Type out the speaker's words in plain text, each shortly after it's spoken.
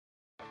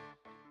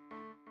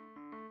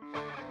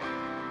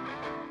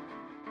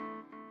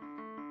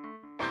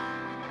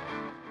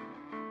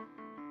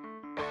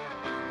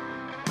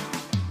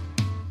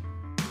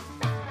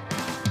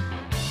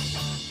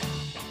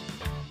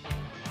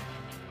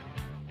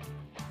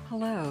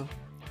Hello,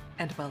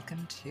 and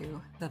welcome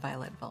to The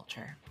Violet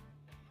Vulture.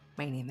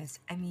 My name is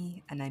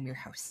Emmy, and I'm your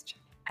host.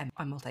 I'm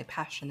a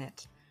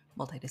multi-passionate,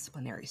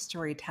 multidisciplinary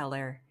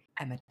storyteller.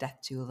 I'm a death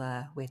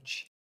doula,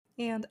 witch,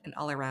 and an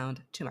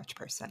all-around too much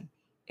person.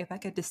 If I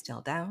could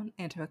distill down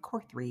into a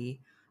core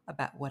three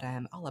about what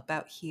I'm all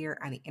about here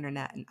on the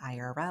internet and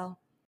IRL,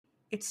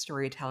 it's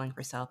storytelling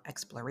for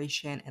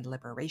self-exploration and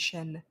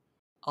liberation,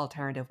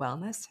 alternative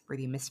wellness for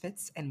the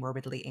misfits and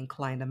morbidly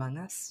inclined among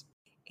us,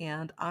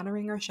 and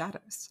honoring our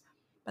shadows.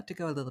 But to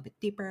go a little bit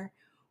deeper,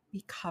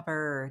 we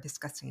cover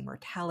discussing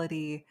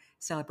mortality,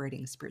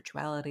 celebrating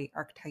spirituality,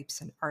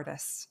 archetypes, and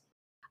artists,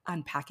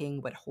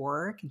 unpacking what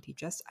horror can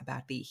teach us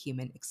about the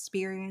human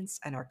experience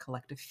and our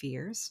collective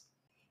fears,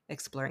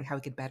 exploring how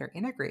we could better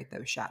integrate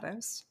those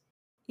shadows,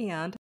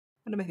 and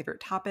one of my favorite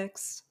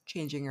topics,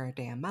 changing our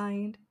damn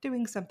mind,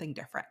 doing something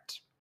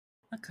different.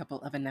 A couple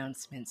of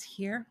announcements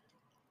here.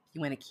 If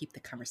you want to keep the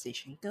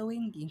conversation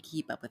going, you can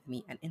keep up with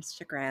me on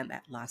Instagram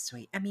at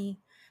LaSoyEmmy,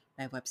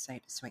 my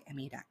website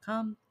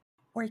soyemmy.com,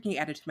 or you can get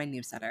added to my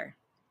newsletter.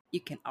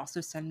 You can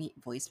also send me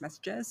voice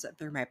messages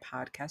through my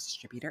podcast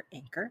distributor,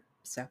 Anchor.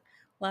 So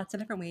lots of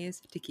different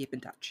ways to keep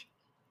in touch.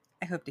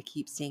 I hope to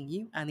keep seeing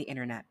you on the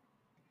internet.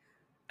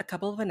 A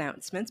couple of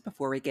announcements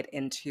before we get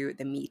into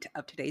the meat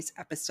of today's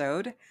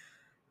episode.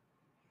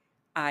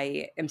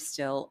 I am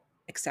still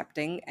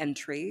accepting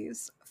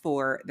entries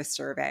for the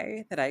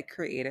survey that I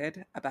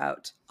created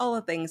about all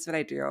the things that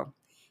I do.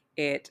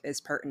 It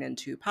is pertinent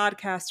to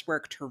podcast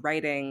work, to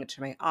writing,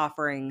 to my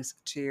offerings,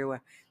 to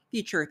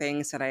future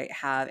things that I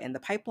have in the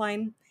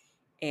pipeline.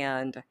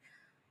 And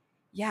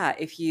yeah,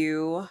 if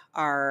you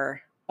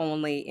are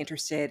only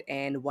interested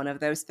in one of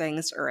those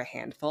things or a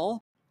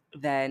handful,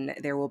 then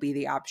there will be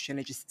the option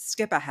to just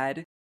skip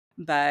ahead,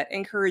 but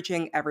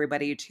encouraging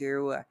everybody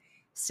to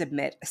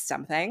submit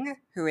something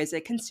who is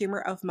a consumer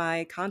of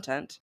my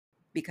content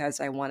because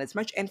I want as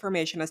much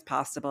information as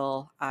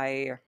possible.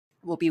 I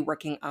will be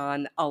working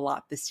on a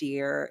lot this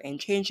year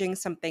and changing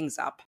some things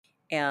up.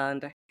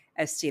 And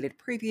as stated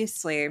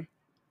previously,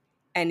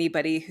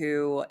 anybody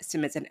who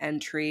submits an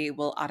entry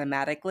will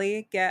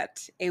automatically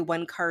get a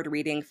one card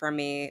reading from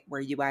me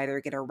where you either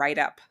get a write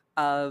up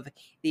of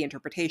the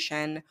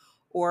interpretation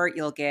or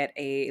you'll get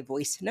a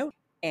voice note.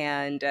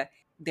 And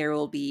there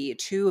will be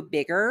two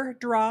bigger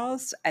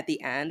draws at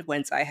the end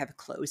once I have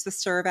closed the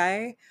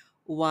survey,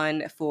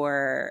 one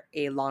for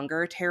a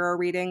longer tarot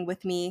reading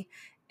with me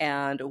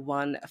and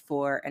one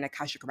for an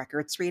Akashic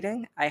Records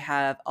reading. I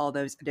have all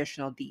those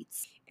additional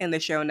deets in the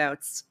show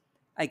notes.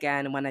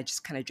 Again, when I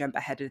just kind of jump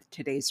ahead to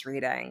today's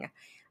reading.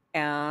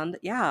 And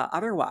yeah,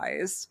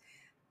 otherwise,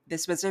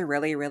 this was a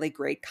really, really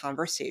great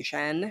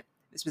conversation.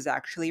 This was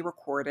actually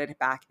recorded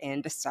back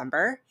in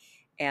December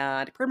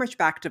and pretty much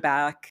back to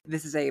back.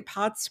 This is a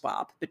pod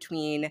swap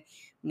between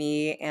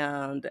me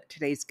and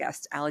today's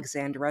guest,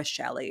 Alexandra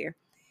Shelly.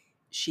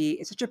 She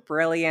is such a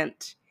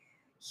brilliant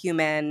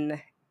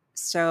human,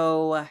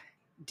 so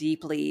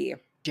deeply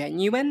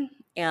genuine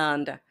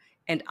and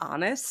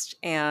honest.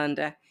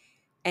 And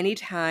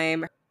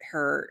anytime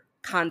her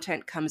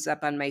content comes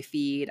up on my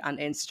feed on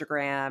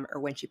Instagram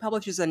or when she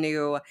publishes a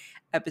new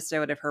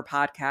episode of her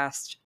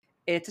podcast,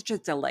 it's such a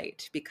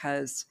delight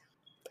because,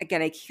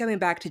 again, I keep coming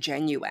back to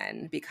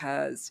genuine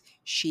because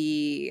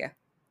she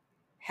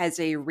has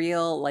a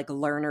real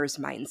learner's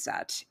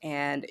mindset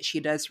and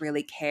she does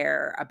really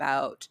care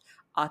about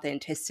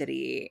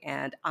authenticity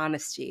and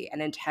honesty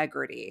and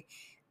integrity.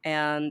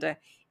 And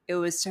it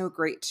was so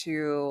great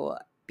to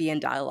be in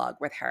dialogue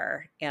with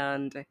her.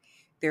 And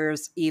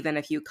there's even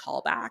a few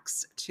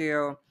callbacks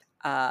to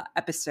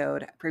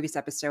previous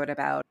episode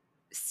about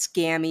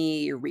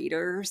scammy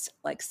readers,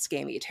 like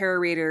scammy tarot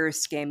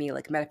readers, scammy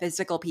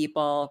metaphysical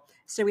people.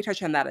 So we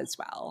touch on that as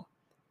well.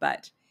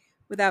 But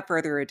without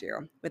further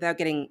ado, without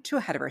getting too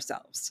ahead of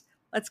ourselves,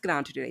 let's get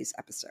on to today's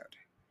episode.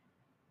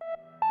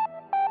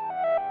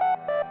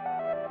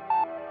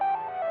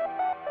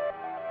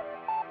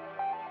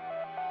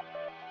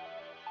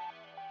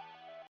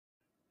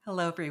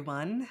 Hello,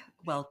 everyone.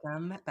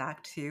 Welcome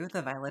back to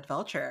The Violet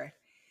Vulture.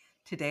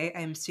 Today,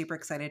 I'm super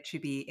excited to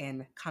be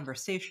in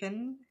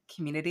conversation,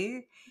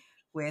 community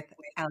with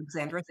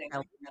Alexandra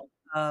Shelly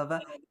of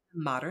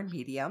Modern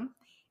Medium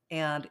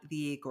and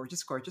the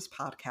gorgeous, gorgeous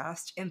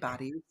podcast,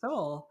 Embody Your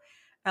Soul.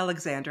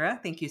 Alexandra,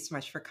 thank you so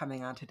much for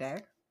coming on today.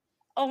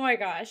 Oh my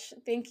gosh.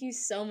 Thank you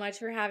so much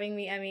for having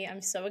me, Emmy.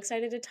 I'm so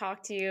excited to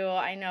talk to you.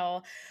 I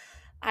know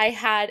I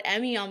had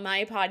Emmy on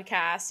my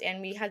podcast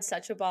and we had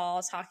such a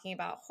ball talking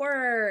about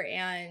horror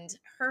and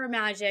her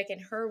magic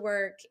and her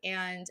work.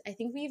 And I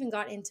think we even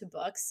got into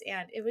books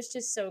and it was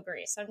just so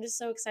great. So I'm just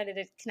so excited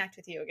to connect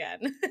with you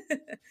again.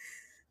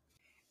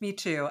 Me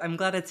too. I'm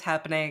glad it's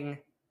happening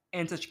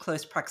in such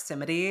close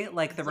proximity,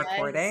 like the Yes.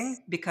 recording,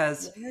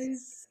 because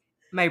Yes.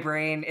 my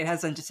brain, it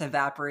hasn't just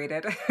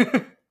evaporated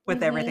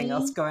with everything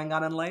else Mm-hmm. going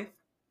on in life.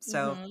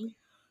 So Mm-hmm.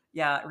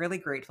 yeah, really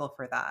grateful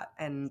for that.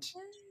 And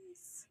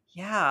Yes.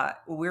 yeah,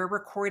 we're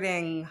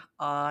recording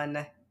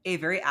on a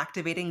very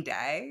activating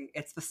day.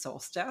 It's the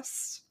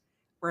solstice.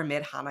 We're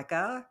mid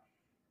Hanukkah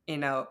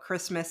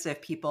Christmas,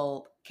 if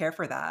people care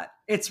for that,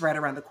 it's right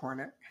around the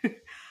corner.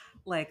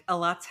 Like a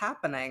lot's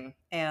happening.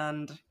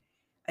 And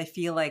I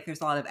feel like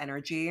there's a lot of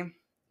energy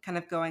kind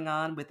of going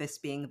on with this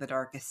being the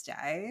darkest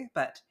day.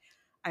 But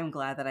I'm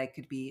glad that I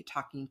could be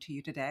talking to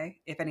you today.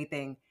 If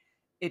anything,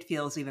 it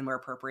feels even more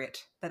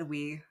appropriate that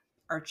we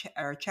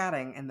are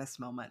chatting in this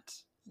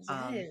moment.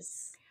 Um,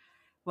 Yes.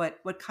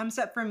 what comes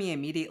up for me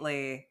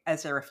immediately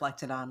as I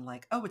reflected on,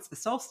 like, oh, it's the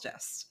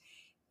solstice,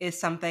 is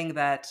something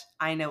that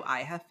I know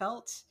I have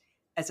felt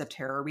as a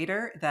tarot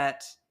reader,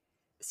 that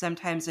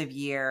sometimes of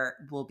year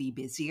will be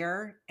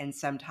busier, and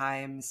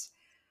sometimes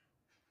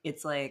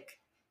it's like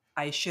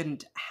I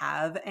shouldn't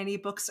have any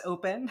books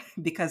open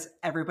because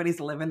everybody's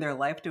living their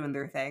life doing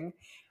their thing.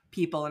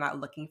 People are not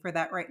looking for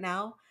that right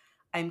now.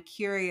 I'm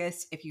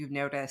curious if you've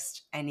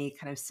noticed any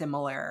kind of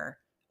similar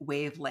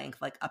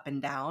wavelength, like up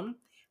and down,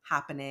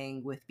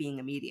 happening with being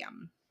a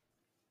medium.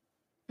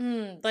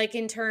 Like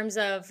in terms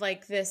of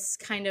like this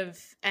kind of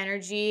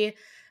energy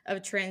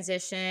of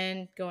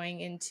transition going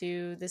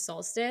into the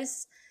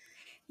solstice.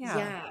 Yeah.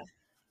 Yeah.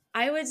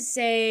 I would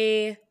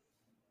say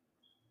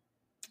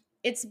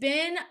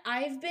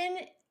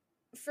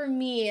for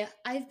me,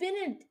 I've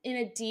been in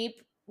a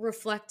deep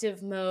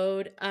reflective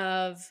mode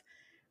of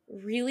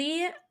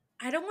really,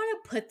 I don't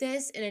want to put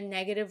this in a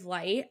negative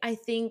light. I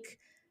think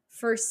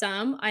for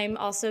some, I'm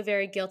also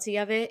very guilty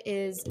of it,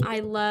 is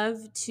I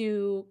love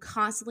to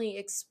constantly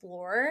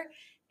explore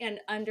and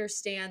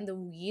understand the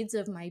weeds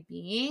of my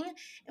being,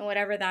 and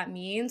whatever that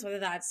means, whether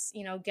that's,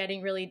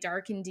 getting really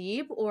dark and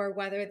deep, or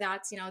whether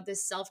that's,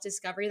 this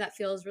self-discovery that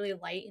feels really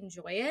light and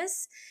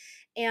joyous.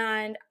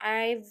 And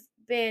I've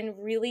been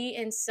really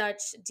in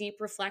such deep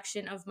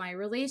reflection of my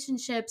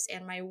relationships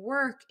and my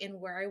work and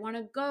where I want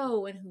to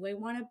go and who I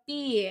want to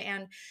be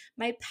and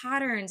my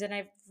patterns. And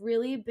I've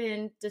really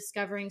been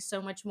discovering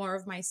so much more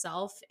of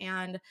myself.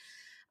 And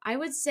I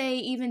would say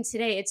even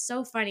today, it's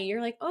so funny. You're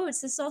like, oh,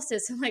 it's the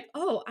solstice. I'm like,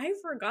 oh, I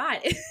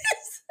forgot.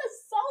 It's the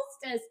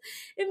solstice.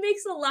 It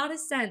makes a lot of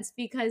sense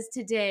because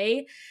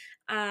today,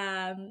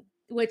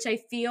 which I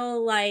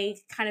feel like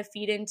kind of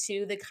feed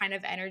into the kind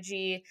of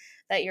energy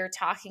that you're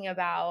talking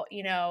about.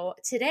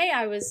 Today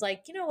I was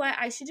like, you know what?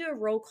 I should do a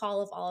roll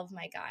call of all of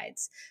my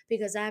guides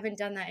because I haven't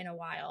done that in a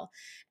while.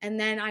 And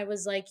then I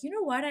was like, you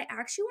know what? I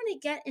actually want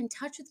to get in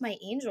touch with my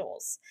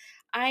angels.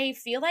 I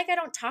feel like I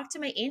don't talk to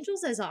my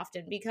angels as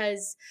often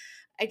because,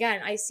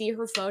 again, I see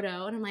her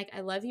photo and I'm like,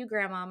 I love you,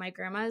 Grandma. My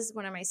grandma is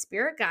one of my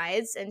spirit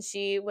guides, and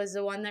she was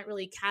the one that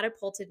really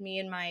catapulted me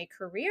in my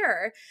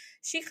career.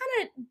 She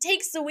kind of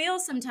takes the wheel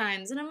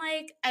sometimes, and I'm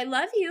like, I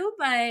love you,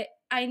 but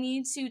I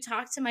need to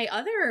talk to my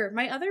other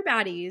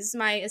baddies,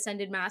 my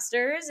ascended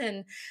masters,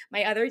 and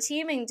my other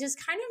team, and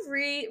just kind of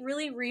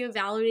really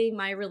reevaluating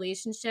my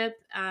relationship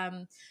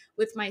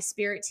with my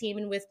spirit team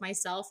and with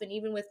myself, and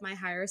even with my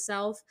higher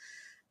self.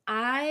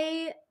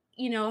 I,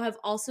 have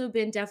also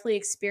been definitely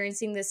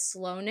experiencing this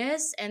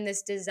slowness and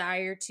this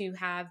desire to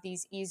have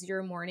these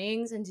easier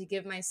mornings and to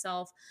give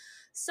myself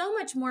so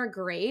much more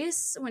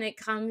grace when it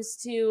comes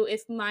to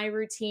if my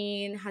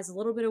routine has a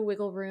little bit of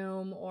wiggle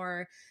room,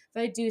 or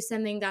if I do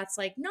something that's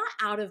like not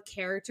out of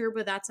character,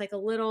 but that's like a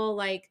little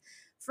like,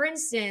 for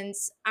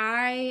instance,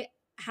 I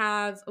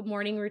have a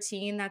morning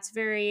routine that's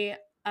very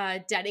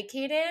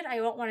dedicated. I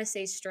won't want to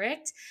say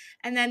strict.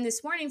 And then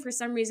this morning, for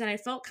some reason, I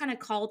felt kind of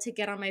called to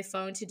get on my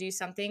phone to do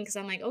something because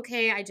I'm like,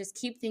 okay, I just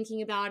keep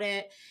thinking about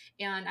it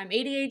and I'm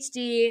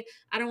ADHD.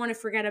 I don't want to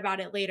forget about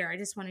it later. I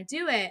just want to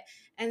do it.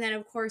 And then,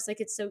 of course,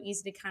 like it's so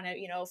easy to kind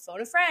of,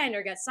 phone a friend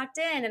or get sucked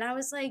in. And I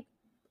was like,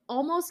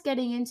 almost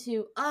getting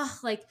into,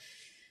 like,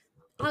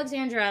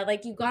 Alexandra,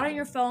 like you got on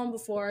your phone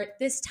before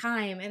this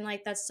time, and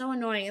like that's so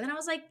annoying. And then I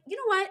was like, you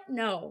know what?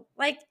 No,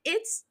 like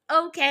it's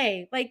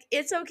okay. Like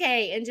it's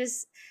okay. And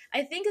just,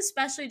 I think,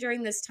 especially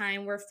during this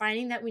time, we're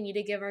finding that we need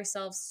to give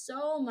ourselves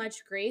so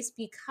much grace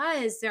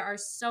because there are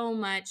so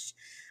much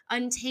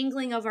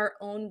untangling of our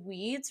own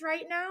weeds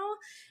right now.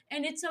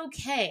 And it's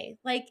okay.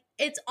 Like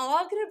it's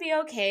all going to be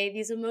okay.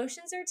 These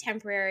emotions are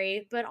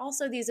temporary, but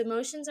also these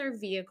emotions are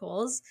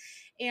vehicles.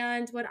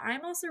 And what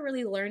I'm also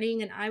really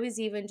learning, and I was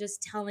even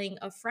just telling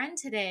a friend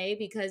today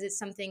because it's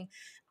something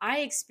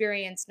I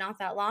experienced not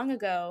that long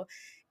ago,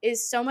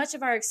 is so much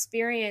of our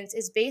experience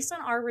is based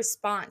on our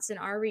response and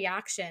our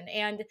reaction.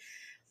 And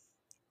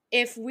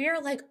if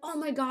we're like, oh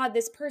my God,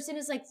 this person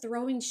is like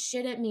throwing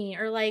shit at me,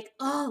 or like,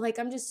 oh, like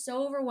I'm just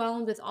so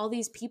overwhelmed with all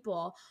these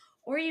people.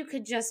 Or you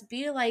could just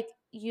be like,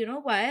 you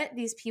know what?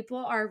 These people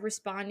are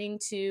responding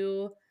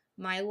to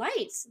my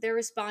lights. They're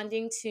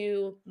responding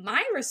to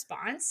my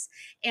response,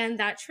 and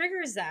that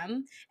triggers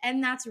them.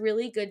 And that's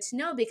really good to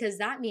know because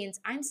that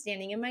means I'm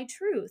standing in my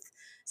truth.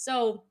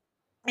 So,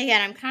 again,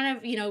 I'm kind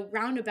of,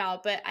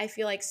 roundabout, but I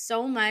feel like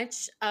so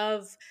much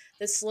of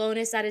the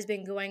slowness that has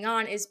been going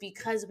on is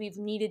because we've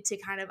needed to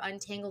kind of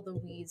untangle the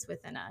weeds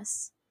within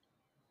us.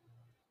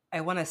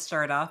 I want to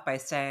start off by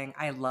saying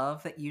I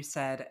love that you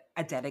said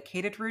a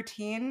dedicated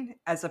routine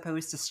as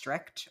opposed to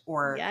strict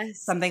or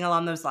Yes. something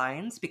along those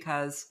lines,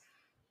 because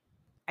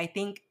I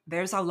think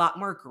there's a lot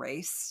more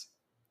grace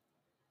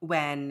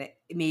when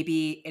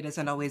maybe it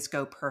doesn't always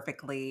go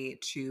perfectly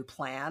to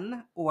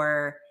plan,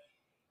 or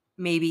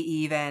maybe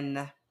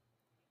even,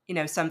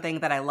 something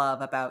that I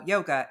love about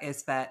yoga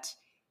is that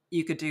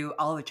you could do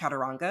all the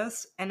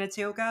chaturangas and it's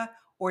yoga,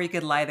 or you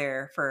could lie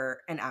there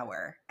for an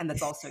hour and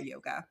that's also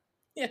yoga.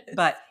 Yes.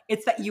 But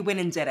it's that you went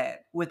and did it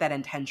with that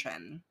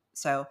intention.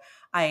 So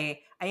I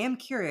am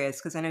curious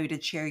because I know you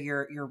did share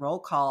your roll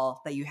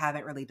call that you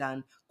haven't really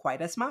done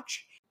quite as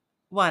much.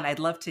 One, I'd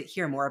love to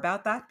hear more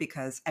about that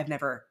because I've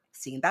never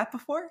seen that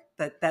before.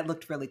 That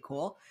looked really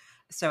cool.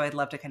 So I'd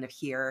love to kind of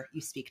hear you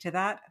speak to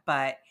that.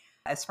 But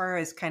as far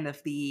as kind of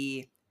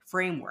the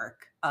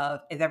framework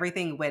of if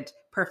everything went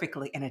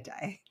perfectly in a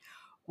day,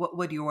 what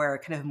would your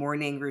kind of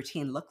morning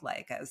routine look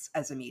like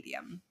as a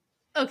medium?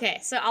 Okay,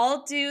 so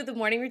I'll do the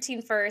morning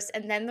routine first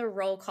and then the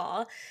roll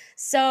call.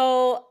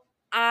 So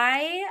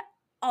I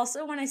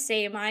also want to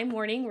say my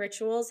morning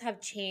rituals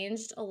have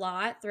changed a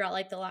lot throughout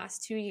like the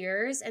last 2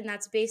 years. And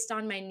that's based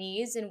on my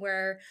needs and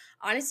where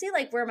honestly,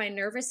 like where my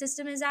nervous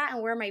system is at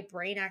and where my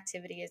brain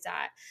activity is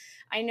at.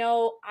 I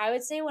know I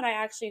would say when I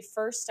actually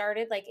first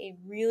started like a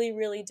really,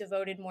 really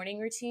devoted morning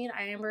routine,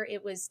 I remember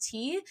it was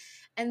tea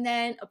and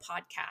then a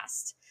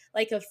podcast,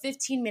 like a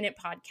 15-minute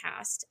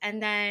podcast.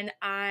 And then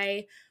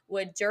I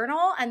would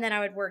journal and then I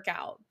would work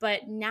out.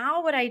 But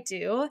now what I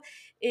do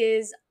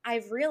is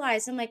I've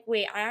realized I'm like,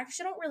 wait, I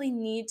actually don't really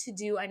need to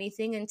do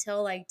anything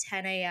until like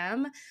 10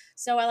 a.m.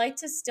 So I like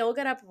to still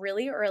get up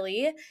really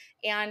early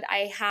and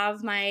I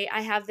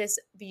have this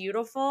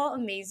beautiful,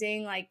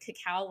 amazing like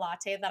cacao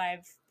latte that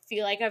I've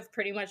feel like I've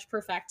pretty much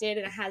perfected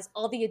and it has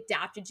all the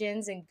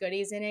adaptogens and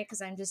goodies in it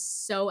because I'm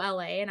just so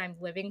LA and I'm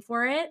living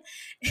for it.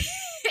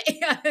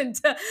 and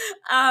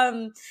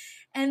um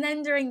and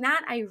then during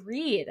that, I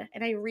read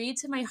and I read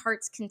to my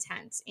heart's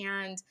content.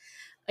 And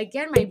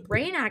again, my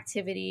brain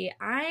activity,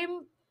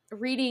 I'm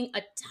reading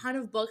a ton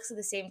of books at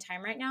the same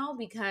time right now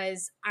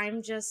because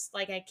I'm just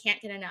like, I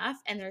can't get enough.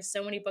 And there's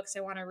so many books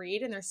I want to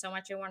read and there's so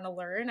much I want to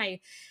learn.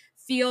 I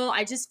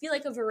just feel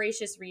like a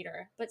voracious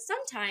reader, but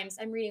sometimes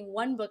I'm reading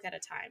one book at a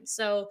time.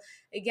 So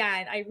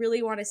again, I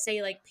really want to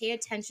say like pay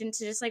attention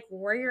to just like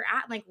where you're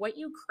at, and, like what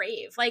you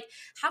crave. Like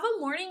have a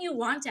morning you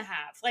want to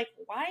have. Like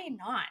why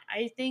not?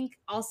 I think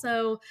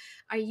also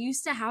I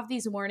used to have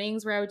these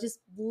mornings where I would just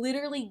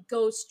literally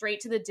go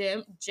straight to the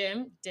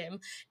gym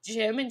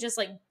and just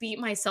like beat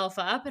myself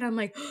up and I'm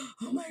like,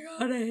 "Oh my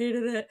god, I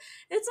hated it."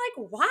 It's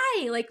like,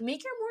 "Why? Like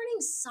make your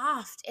morning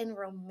soft and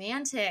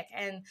romantic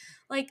and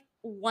like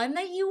one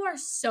that you are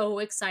so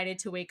excited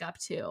to wake up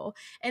to."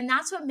 And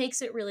that's what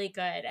makes it really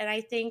good. And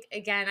I think,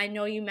 again, I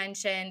know you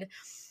mentioned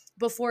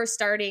before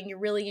starting, you're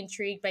really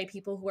intrigued by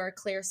people who are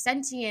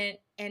clairsentient.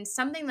 And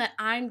something that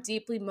I'm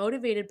deeply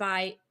motivated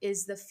by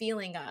is the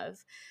feeling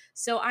of.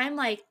 So I'm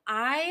like,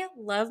 I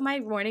love my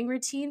morning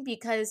routine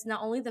because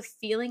not only the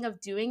feeling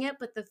of doing it,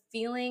 but the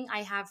feeling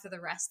I have for the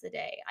rest of the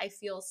day. I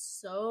feel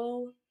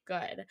so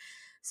good.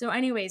 So,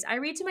 anyways, I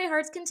read to my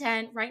heart's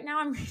content. Right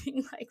now, I'm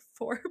reading like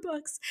 4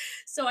 books.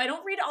 So, I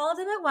don't read all of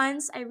them at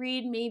once. I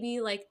read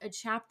maybe like a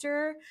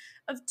chapter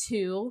of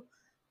two,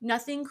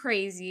 nothing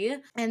crazy.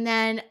 And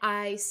then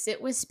I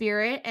sit with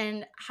spirit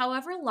and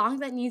however long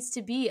that needs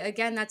to be.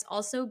 Again, that's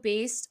also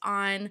based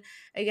on,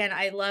 again,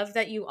 I love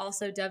that you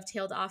also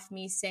dovetailed off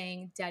me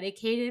saying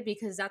dedicated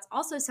because that's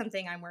also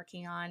something I'm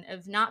working on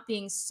of not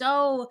being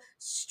so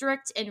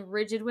strict and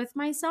rigid with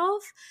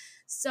myself.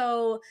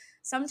 So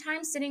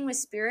sometimes sitting with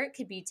spirit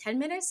could be 10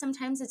 minutes,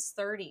 sometimes it's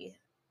 30.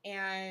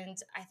 And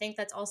I think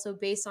that's also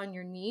based on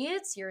your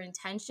needs, your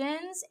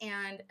intentions,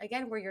 and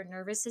again, where your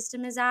nervous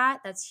system is at.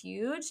 That's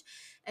huge.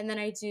 And then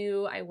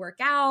I work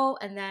out,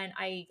 and then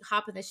I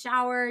hop in the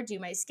shower, do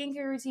my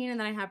skincare routine, and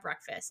then I have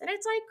breakfast. And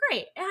it's like,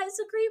 great. It's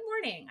a great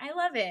morning. I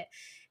love it.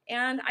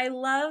 And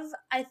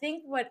I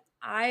think what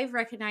I've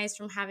recognized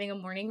from having a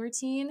morning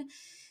routine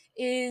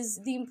is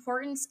the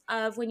importance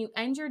of when you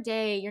end your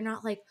day, you're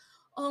not like,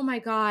 oh my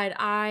God,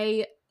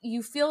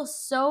 you feel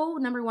so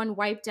number one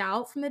wiped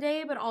out from the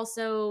day, but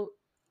also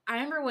I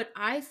remember what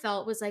I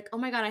felt was like, oh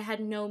my God, I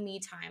had no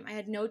me time. I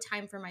had no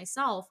time for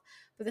myself.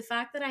 But the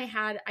fact that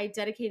I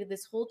dedicated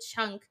this whole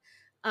chunk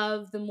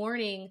of the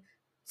morning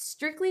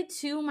strictly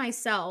to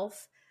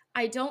myself,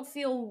 I don't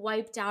feel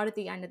wiped out at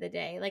the end of the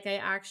day. Like I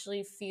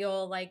actually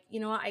feel like, you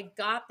know what, I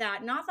got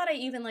that. Not that I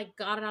even like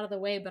got it out of the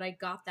way, but I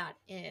got that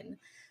in,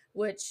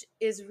 which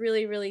is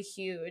really, really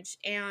huge.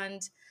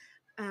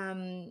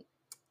 Um,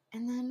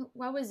 and then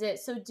what was it?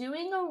 So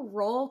doing a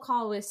roll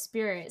call with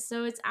spirit.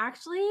 So it's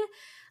actually,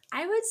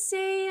 I would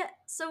say,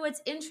 so it's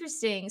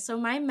interesting. So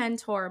my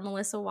mentor,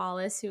 Melissa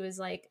Wallace, who is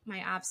like my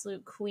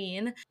absolute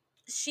queen,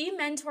 she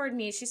mentored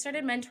me. She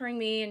started mentoring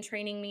me and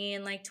training me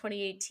in like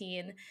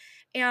 2018.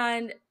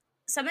 And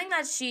something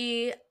that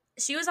she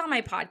was on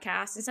my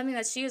podcast and something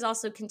that she has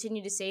also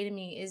continued to say to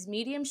me is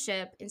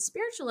mediumship and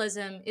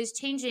spiritualism is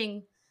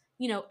changing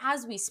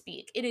as we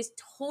speak. It is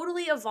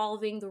totally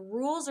evolving. The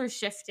rules are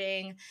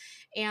shifting,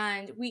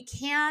 and we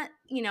can't,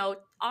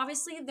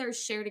 obviously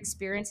there's shared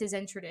experiences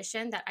and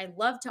tradition that I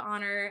love to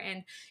honor.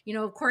 And,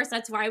 of course,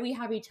 that's why we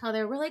have each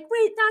other. We're like,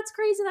 wait, that's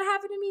crazy. That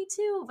happened to me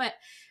too. But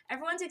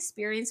everyone's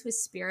experience with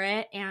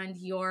spirit and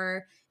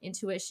your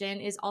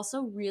intuition is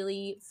also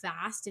really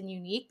vast and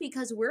unique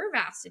because we're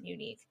vast and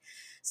unique.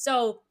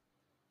 So,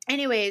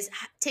 anyways,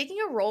 taking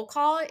a roll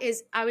call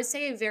is, I would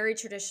say, a very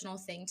traditional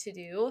thing to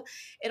do.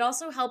 It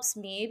also helps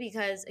me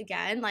because,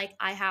 again, like,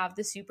 I have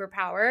the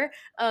superpower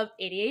of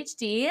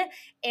ADHD,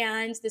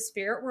 and the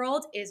spirit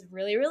world is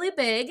really, really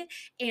big,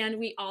 and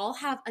we all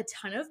have a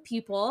ton of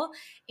people.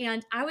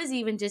 And I was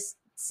even just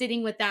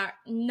sitting with that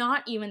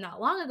not even that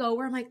long ago,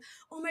 where I'm like,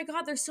 oh my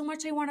God, there's so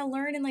much I want to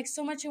learn and like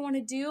so much I want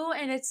to do.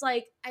 And it's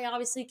like, I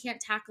obviously can't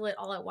tackle it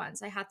all at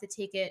once. I have to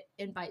take it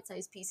in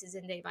bite-sized pieces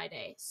and day by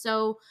day.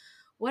 So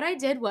what I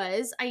did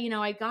was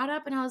I got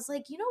up and I was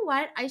like, you know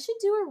what? I should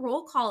do a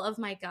roll call of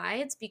my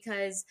guides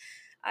because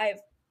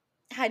I've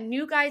had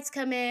new guides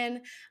come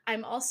in.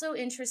 I'm also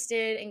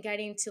interested in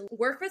getting to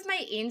work with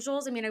my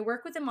angels. I mean, I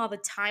work with them all the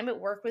time, but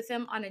work with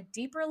them on a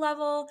deeper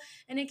level.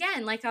 And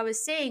again, like I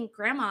was saying,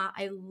 Grandma,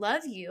 I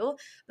love you,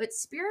 but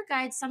spirit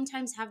guides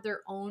sometimes have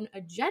their own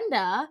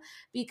agenda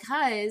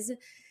because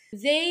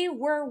they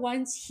were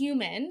once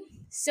human,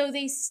 so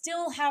they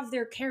still have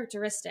their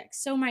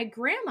characteristics. So my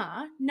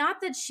grandma, not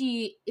that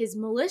she is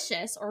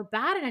malicious or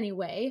bad in any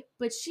way,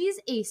 but she's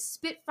a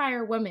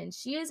Spitfire woman.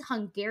 She is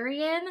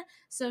Hungarian,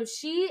 so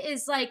she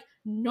is like,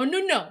 no,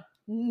 no, no,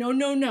 no,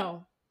 no,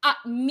 no.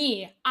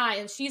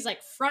 And she's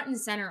like front and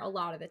center a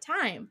lot of the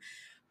time.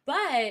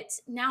 But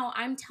now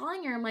I'm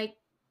telling her, I'm like,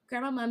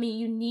 Grandma, Mommy,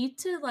 you need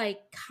to like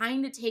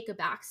kind of take a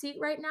backseat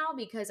right now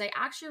because I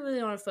actually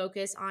really want to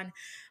focus on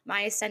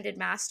my ascended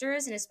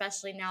masters. And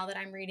especially now that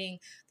I'm reading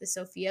the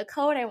Sophia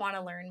Code, I want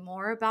to learn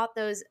more about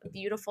those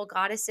beautiful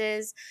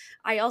goddesses.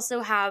 I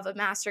also have a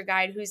master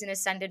guide who's an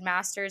ascended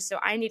master. So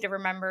I need to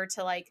remember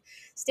to like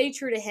stay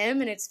true to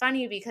him. And it's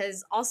funny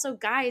because also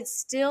guides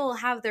still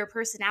have their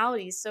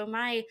personalities. So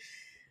my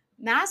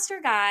master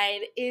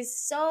guide is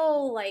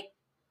so like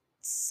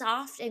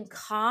soft and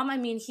calm. I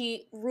mean,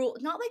 he rule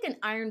not like an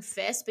iron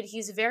fist, but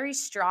he's very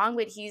strong,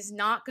 but he's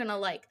not gonna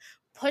like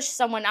push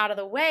someone out of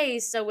the way.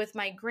 So with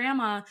my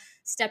grandma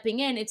stepping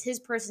in, it's his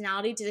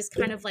personality to just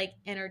kind of like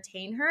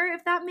entertain her,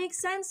 if that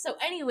makes sense. So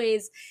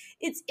anyways,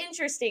 it's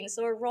interesting.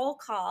 So a roll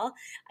call,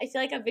 I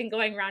feel like I've been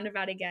going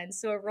roundabout again.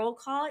 So a roll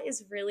call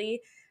is really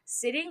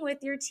sitting with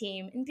your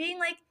team and being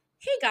like,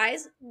 hey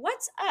guys,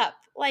 what's up?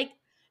 Like,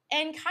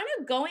 and kind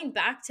of going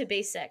back to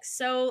basics.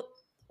 So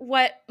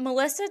what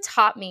Melissa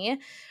taught me,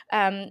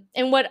 and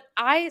what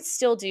I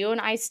still do and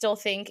I still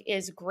think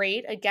is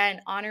great,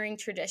 again, honoring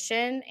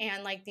tradition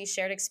and like these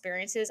shared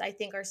experiences, I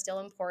think are still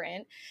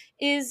important,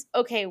 is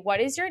okay, what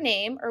is your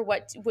name or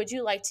what would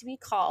you like to be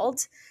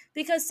called?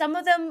 Because some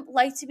of them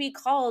like to be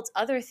called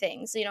other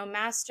things,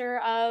 master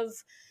of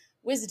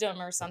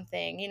wisdom or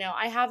something.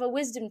 I have a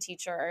wisdom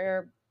teacher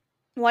or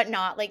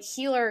whatnot, like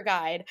healer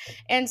guide.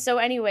 And so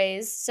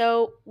anyways,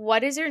 so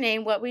what is your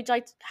name?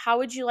 How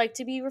would you like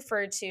to be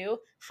referred to?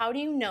 How do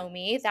you know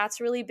me?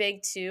 That's really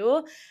big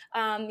too.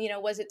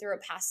 Was it through a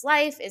past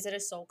life? Is it a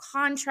soul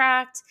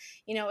contract?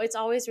 It's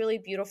always really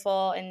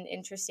beautiful and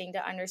interesting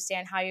to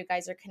understand how you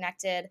guys are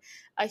connected.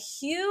 A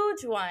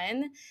huge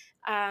one,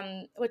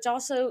 which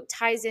also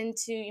ties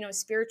into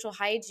spiritual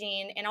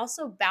hygiene and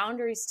also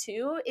boundaries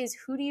too, is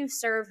who do you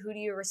serve? Who do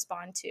you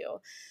respond to?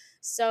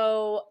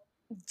 So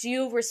do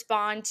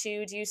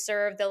you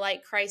serve the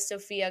light Christ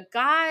Sophia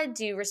God?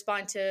 Do you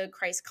respond to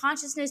Christ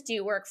consciousness? Do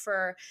you work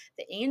for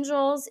the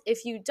angels?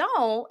 If you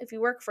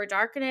work for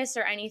darkness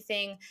or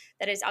anything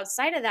that is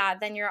outside of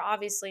that, then you're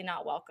obviously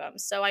not welcome.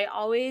 So I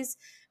always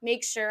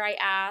make sure I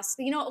ask,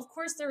 of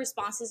course the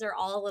responses are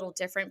all a little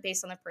different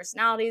based on their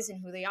personalities and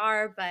who they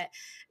are, but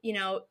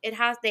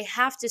they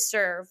have to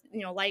serve,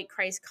 light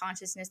Christ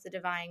consciousness, the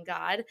divine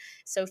God,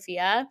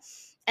 Sophia.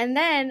 And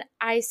then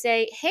I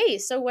say, hey,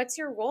 so what's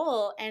your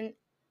role? And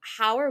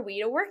how are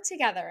we to work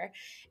together?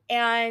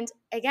 And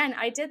again,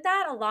 I did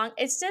that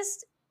it's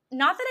just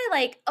not that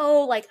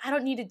I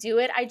don't need to do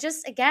it. I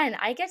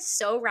get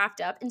so wrapped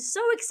up and so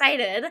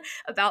excited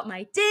about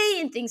my day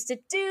and things to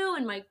do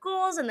and my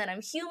goals. And then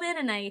I'm human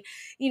and I,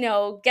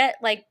 get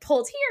like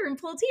pulled here and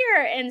pulled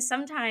here. And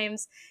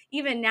sometimes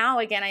even now,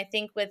 again, I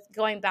think with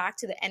going back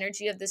to the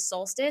energy of the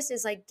solstice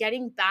is like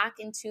getting back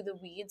into the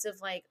weeds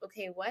of like,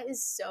 okay, what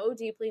is so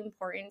deeply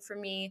important for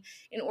me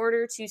in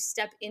order to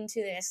step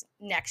into this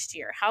next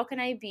year? How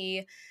can I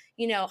be,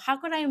 how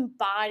can I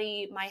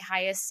embody my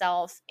highest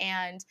self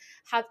and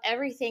have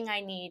everything I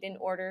need in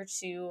order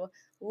to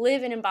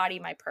live and embody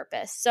my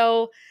purpose?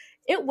 So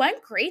it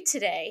went great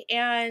today.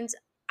 And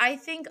I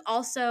think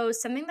also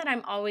something that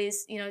I'm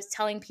always,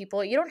 telling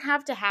people, you don't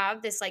have to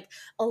have this like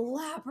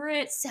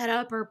elaborate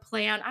setup or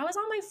plan. I was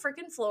on my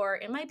freaking floor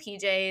in my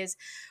PJs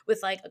with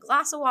like a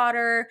glass of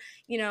water,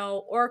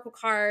 oracle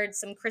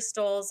cards, some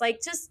crystals, like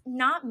just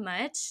not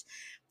much,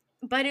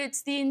 but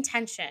it's the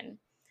intention.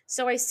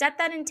 So I set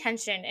that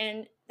intention,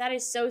 and that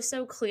is so,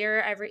 so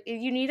clear.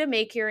 You need to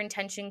make your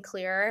intention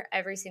clear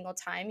every single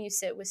time you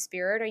sit with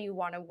spirit or you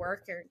want to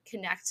work or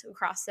connect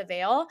across the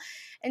veil.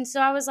 And so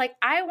I was like,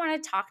 I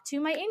want to talk to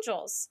my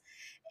angels.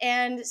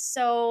 And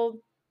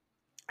so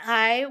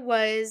I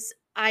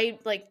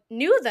like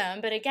knew them,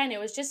 but again, it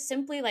was just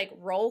simply like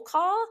roll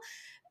call.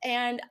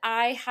 And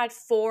I had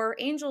four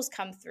angels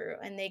come through,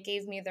 and they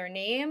gave me their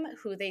name,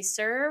 who they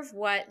serve,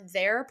 what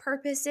their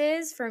purpose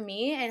is for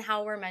me, and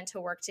how we're meant to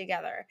work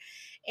together.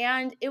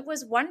 And it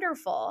was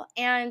wonderful.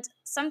 And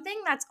something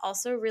that's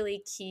also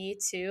really key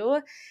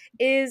too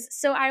is,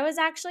 so I was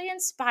actually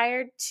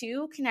inspired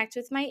to connect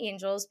with my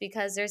angels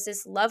because there's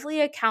this lovely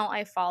account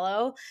I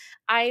follow.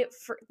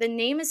 The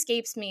name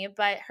escapes me,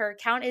 but her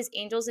account is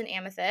Angels and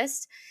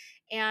Amethyst,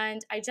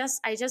 and I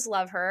just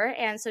love her.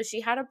 And so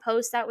she had a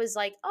post that was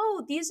like,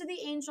 oh, these are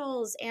the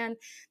angels and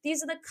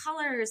these are the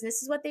colors and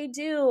this is what they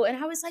do. And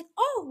I was like,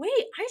 oh wait,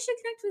 I should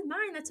connect with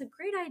mine. That's a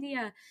great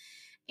idea.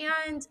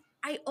 And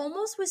I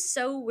almost was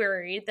so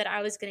worried that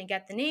I was going to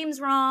get the names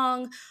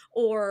wrong,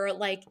 or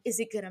like, is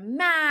it going to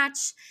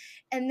match?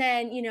 And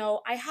then,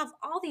 I have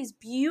all these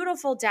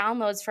beautiful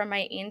downloads from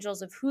my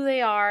angels of who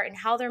they are and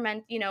how they're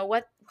meant,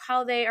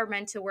 how they are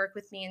meant to work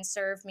with me and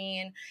serve me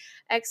and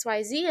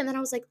XYZ. And then I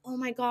was like, oh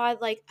my God,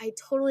 like I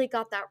totally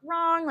got that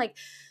wrong. Like,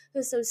 it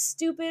was so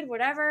stupid,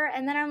 whatever.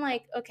 And then I'm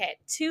like, okay,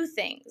 two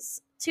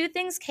things. Two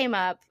things came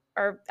up,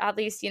 or at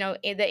least,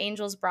 the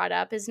angels brought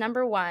up, is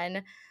number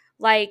one,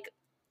 like,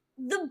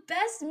 the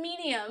best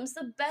mediums,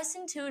 the best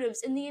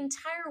intuitives in the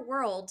entire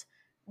world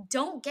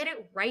don't get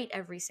it right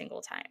every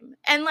single time.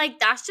 And like,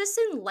 that's just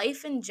in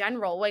life in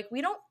general. Like,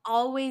 we don't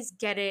always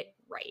get it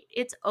right.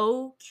 It's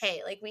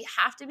okay. Like, we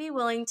have to be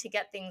willing to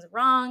get things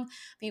wrong,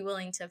 be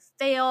willing to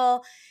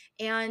fail,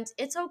 and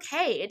it's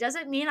okay. It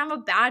doesn't mean I'm a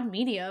bad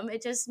medium.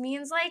 It just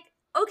means like,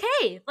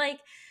 okay, like,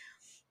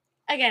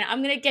 again,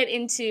 I'm going to get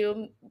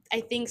into,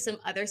 I think, some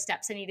other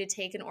steps I need to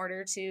take in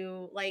order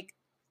to like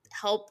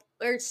help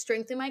or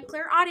strengthen my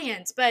clear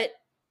audience, but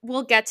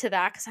we'll get to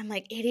that because I'm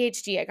like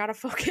ADHD, I got to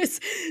focus.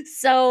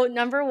 So,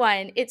 number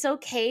one, it's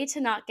okay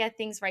to not get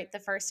things right the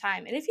first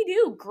time. And if you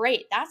do,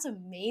 great, that's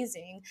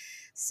amazing.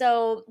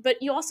 So, but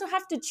you also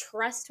have to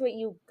trust what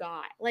you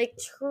got. Like,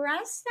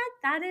 trust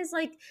that that is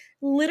like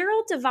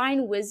literal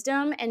divine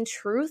wisdom and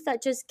truth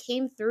that just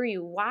came through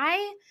you.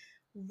 Why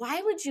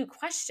would you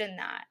question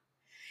that?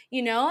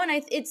 And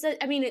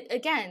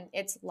again,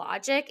 it's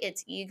logic,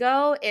 it's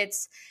ego,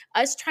 it's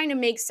us trying to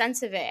make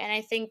sense of it. And I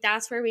think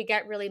that's where we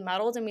get really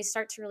muddled and we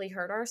start to really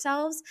hurt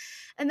ourselves.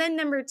 And then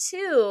number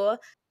two,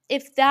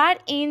 if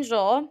that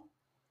angel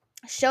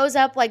shows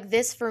up like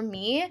this for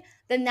me,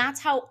 then that's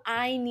how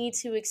I need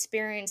to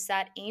experience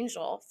that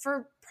angel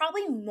for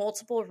probably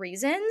multiple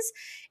reasons.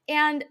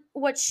 And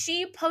what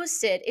she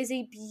posted is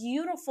a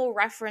beautiful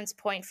reference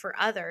point for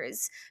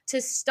others to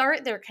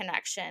start their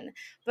connection.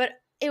 But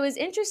it was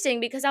interesting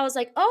because I was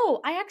like, oh,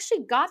 I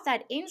actually got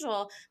that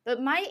angel, but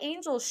my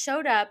angel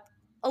showed up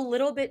a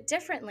little bit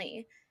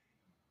differently.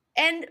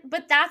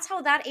 But that's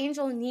how that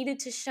angel needed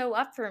to show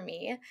up for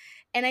me.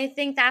 And I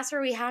think that's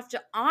where we have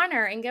to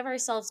honor and give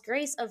ourselves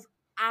grace of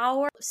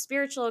our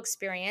spiritual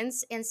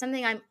experience, and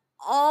something I'm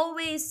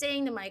always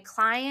saying to my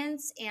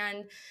clients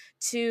and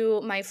to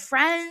my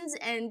friends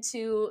and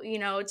to,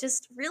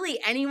 just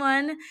really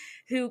anyone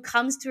who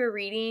comes to a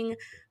reading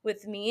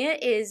with me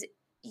is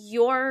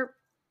your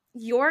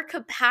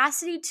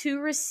capacity to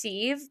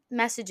receive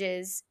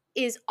messages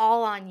is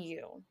all on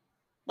you.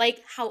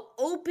 Like, how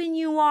open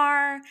you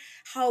are,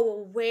 how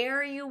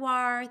aware you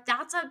are,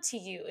 that's up to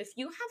you. If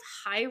you have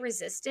high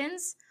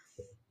resistance,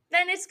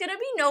 then it's going to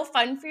be no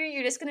fun for you.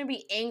 You're just going to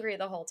be angry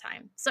the whole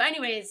time. So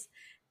anyways,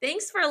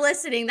 thanks for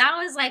listening. That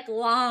was like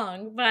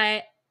long,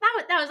 but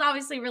that was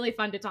obviously really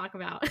fun to talk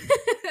about.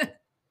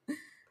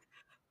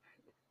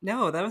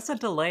 No, that was a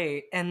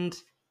delight. And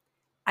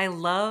I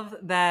love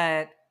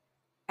that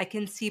I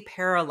can see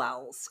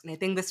parallels. And I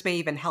think this may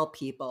even help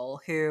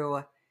people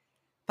who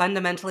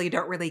fundamentally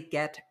don't really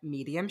get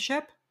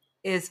mediumship,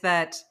 is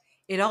that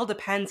it all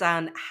depends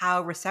on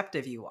how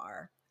receptive you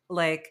are.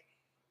 Like,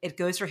 it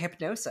goes for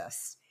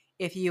hypnosis.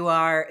 If you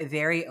are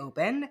very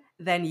open,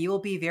 then you will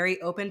be very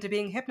open to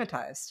being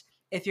hypnotized.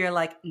 If you're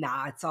like,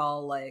 nah, it's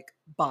all like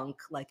bunk,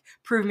 like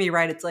prove me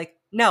right, it's like,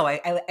 no,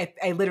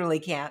 I literally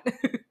can't.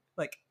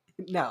 Like,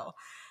 no.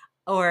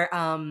 Or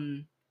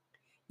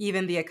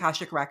even the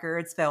Akashic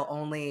records,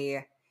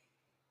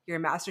 your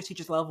master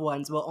teachers level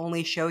ones will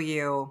only show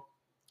you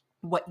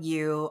what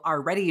you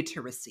are ready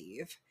to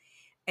receive.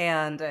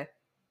 And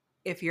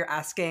if you're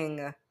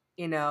asking,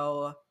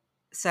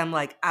 some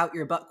like out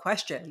your butt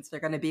questions,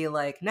 they're going to be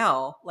like,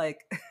 no, like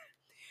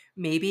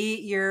maybe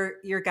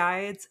your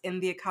guides in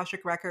the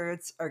Akashic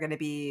records are going to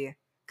be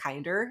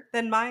kinder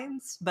than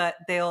mine's, but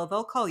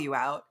they'll call you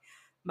out.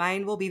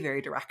 Mine will be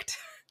very direct.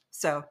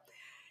 So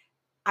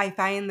I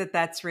find that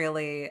that's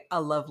really a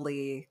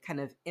lovely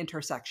kind of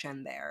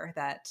intersection there,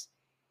 that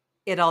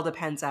it all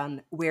depends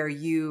on where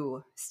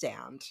you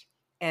stand,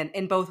 and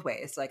in both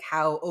ways, like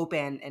how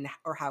open and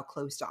or how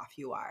closed off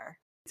you are.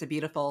 It's a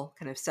beautiful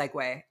kind of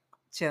segue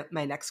to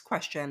my next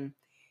question.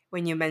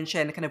 When you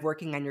mentioned kind of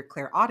working on your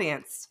clear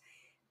audience,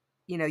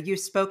 you've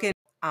spoken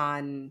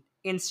on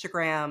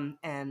Instagram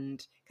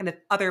and kind of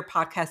other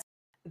podcasts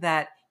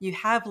that you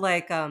have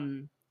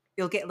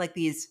you'll get like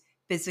these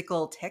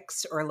physical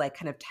tics or like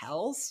kind of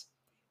tells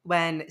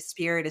when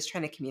spirit is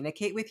trying to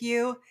communicate with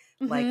you,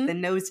 like the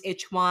Mm-hmm. nose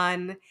itch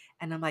one.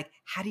 And I'm like,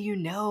 how do you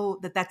know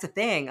that that's a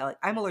thing?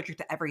 I'm allergic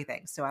to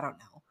everything, so I don't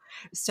know.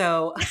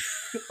 So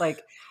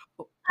like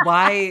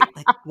why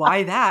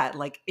that?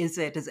 Like, does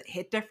it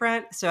hit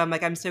different? So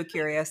I'm so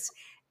curious.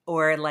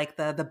 Or like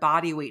the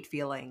body weight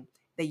feeling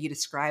that you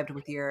described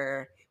with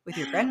your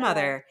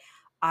grandmother.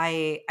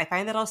 I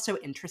find that also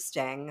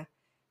interesting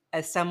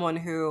as someone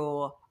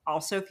who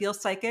also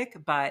feels psychic,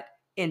 but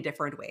in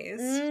different ways.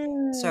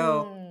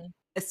 So Mm.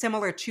 a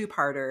similar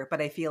two-parter,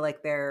 but I feel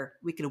like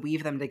we could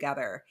weave them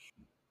together.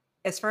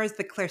 As far as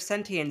the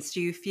clairsentience,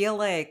 do you feel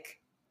like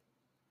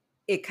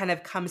it kind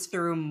of comes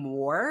through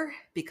more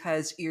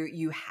because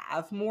you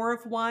have more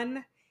of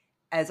one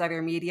as either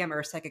a medium or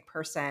a psychic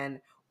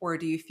person, or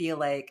do you feel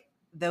like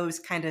those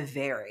kind of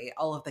vary,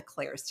 all of the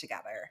clairs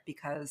together?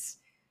 Because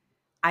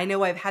I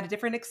know I've had a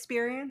different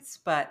experience,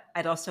 but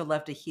I'd also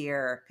love to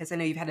hear, because I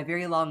know you've had a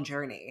very long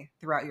journey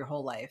throughout your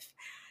whole life,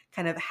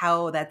 kind of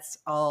how that's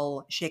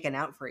all shaken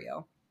out for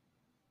you.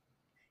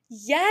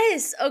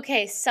 Yes.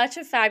 Okay. Such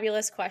a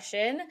fabulous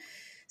question.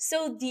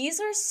 So these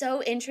are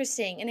so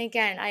interesting. And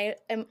again, I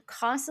am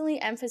constantly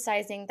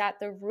emphasizing that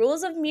the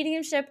rules of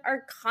mediumship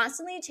are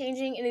constantly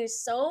changing. And it is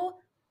so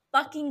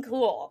fucking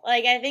cool.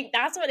 Like, I think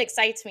that's what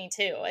excites me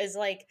too, is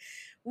like,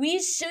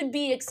 we should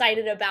be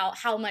excited about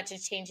how much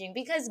it's changing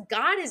because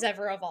God is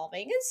ever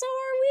evolving. And so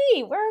are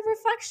we. We're a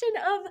reflection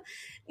of,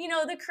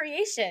 the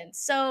creation.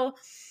 So,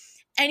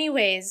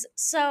 anyways,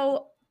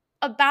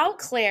 about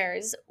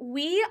Claire's,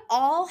 we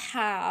all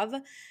have,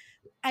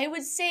 I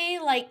would say,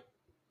 like,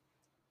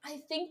 I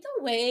think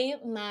the way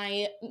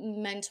my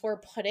mentor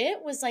put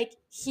it was like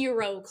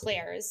hero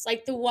Claire's,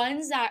 like the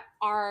ones that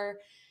are,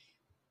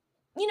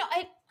 how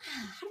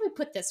do I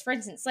put this? For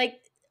instance,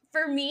 like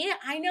for me,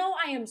 I know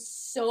I am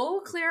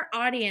so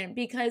clairaudient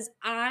because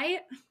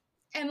I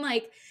am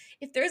like,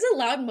 if there's a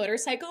loud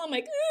motorcycle, I'm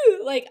like,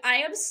 ooh, like I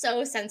am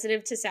so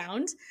sensitive to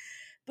sound.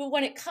 But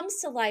when it comes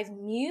to live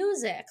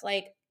music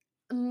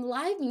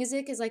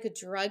is like a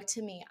drug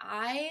to me.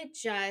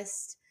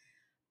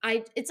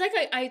 It's like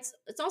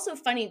it's also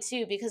funny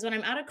too because when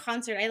I'm at a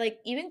concert, I like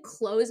even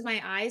close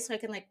my eyes so I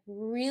can like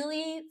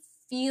really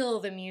feel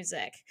the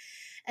music.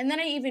 And then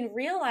I even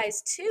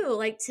realized too,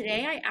 like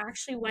today I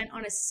actually went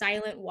on a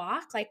silent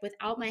walk, like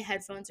without my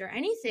headphones or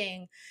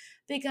anything,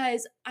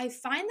 because I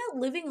find that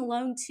living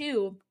alone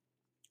too,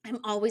 I'm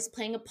always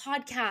playing a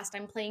podcast.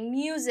 I'm playing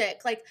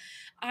music. Like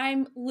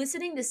I'm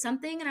listening to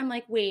something and I'm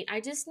like, wait, I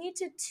just need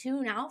to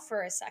tune out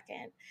for a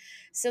second.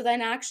 So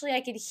then actually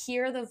I could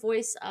hear the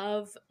voice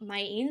of my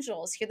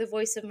angels, hear the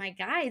voice of my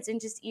guides,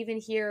 and just even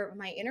hear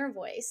my inner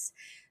voice.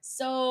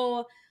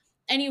 So,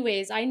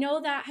 anyways, I know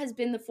that has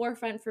been the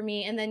forefront for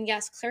me. And then,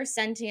 yes,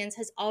 clairsentience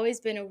has always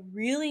been a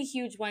really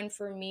huge one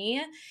for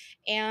me.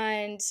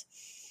 And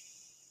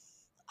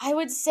I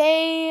would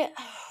say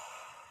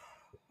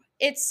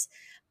it's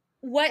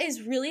what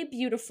is really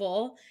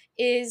beautiful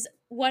is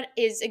what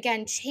is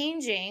again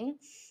changing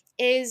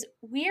is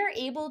we are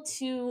able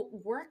to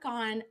work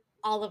on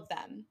all of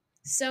them.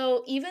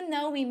 So even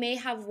though we may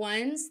have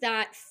ones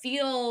that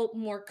feel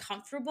more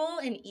comfortable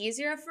and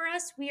easier for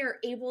us, we are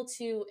able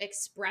to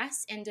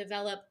express and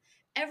develop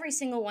every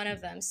single one of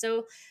them.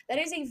 So that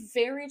is a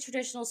very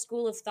traditional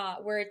school of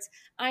thought where it's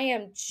I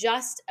am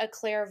just a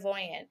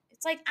clairvoyant.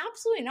 It's like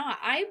absolutely not.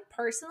 I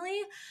personally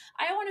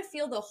I want to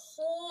feel the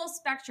whole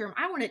spectrum.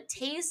 I want to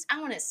taste, I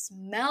want to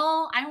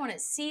smell, I want to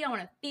see, I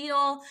want to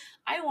feel,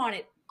 I want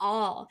it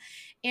all.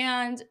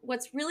 And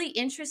what's really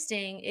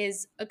interesting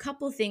is a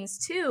couple things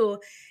too,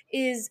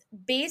 is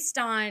based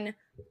on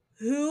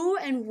who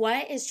and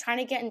what is trying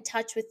to get in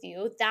touch with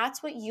you,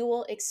 that's what you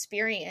will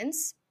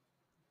experience.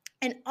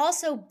 And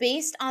also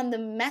based on the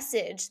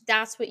message,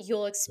 that's what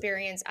you'll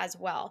experience as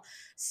well.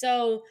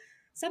 So,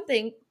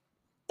 something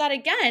that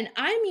again,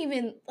 I'm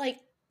even like,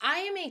 I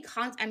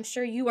am I'm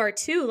sure you are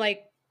too.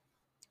 Like,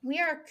 we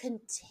are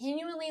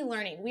continually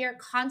learning. We are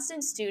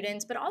constant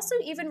students, but also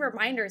even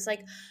reminders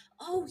like,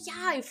 oh,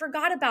 yeah, I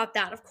forgot about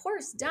that. Of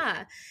course,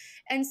 duh.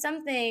 And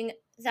something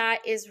that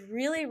is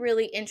really,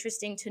 really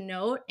interesting to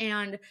note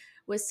and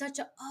was such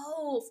a,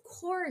 oh, of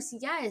course,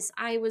 yes.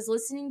 I was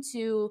listening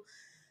to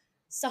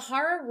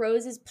Sahara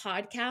Rose's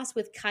podcast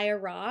with Kaya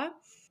Ra,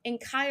 and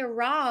Kaya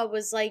Ra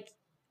was like,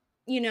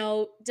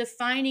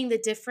 defining the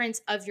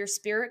difference of your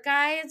spirit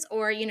guides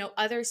or,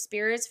 other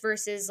spirits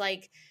versus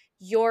like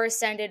your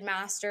ascended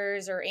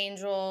masters or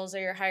angels or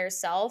your higher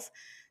self.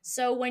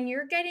 So when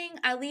you're getting,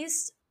 at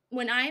least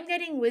when I'm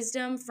getting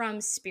wisdom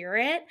from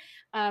spirit,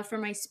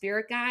 from my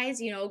spirit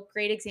guides,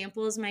 great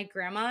example is my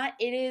grandma.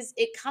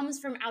 It comes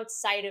from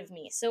outside of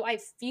me. So I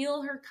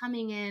feel her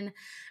coming in.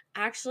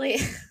 Actually,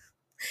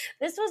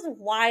 this was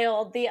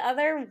wild. The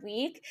other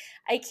week,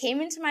 I came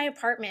into my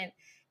apartment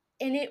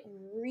and it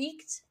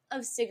reeked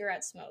of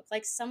cigarette smoke.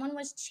 Like someone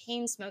was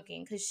chain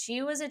smoking, because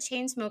she was a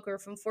chain smoker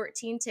from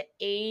 14 to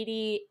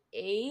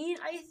 88,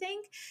 I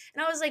think.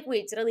 And I was like,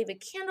 wait, did I leave a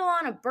candle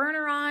on, a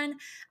burner on?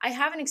 I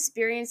haven't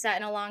experienced that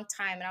in a long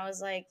time. And I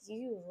was like,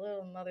 you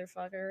little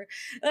motherfucker.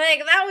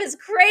 Like, that was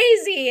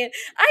crazy.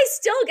 I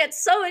still get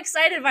so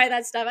excited by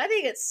that stuff. I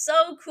think it's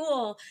so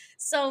cool.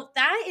 So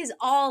that is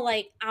all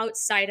like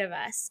outside of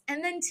us.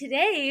 And then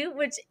today,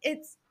 which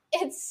it's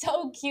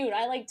so cute.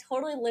 I like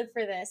totally live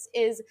for this,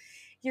 is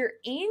your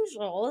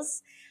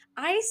angels.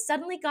 I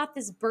suddenly got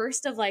this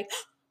burst of like,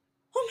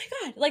 oh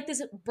my God, like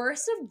this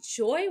burst of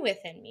joy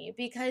within me,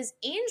 because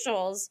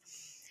angels,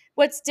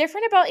 what's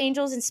different about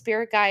angels and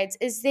spirit guides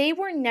is they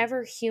were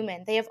never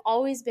human. They have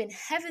always been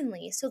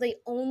heavenly. So they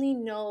only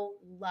know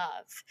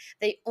love,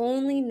 they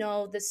only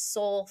know the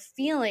soul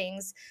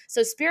feelings.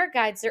 So spirit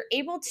guides, they're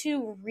able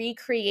to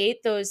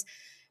recreate those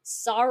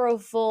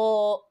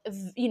sorrowful,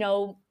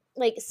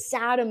 like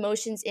sad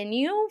emotions in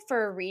you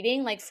for a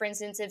reading. Like, for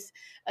instance, if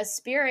a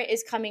spirit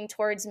is coming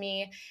towards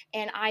me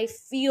and I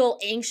feel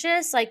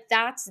anxious, like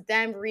that's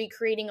them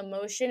recreating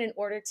emotion in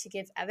order to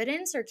give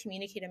evidence or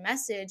communicate a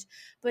message.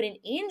 But an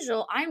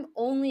angel, I'm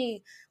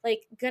only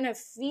like gonna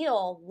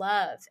feel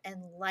love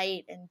and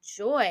light and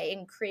joy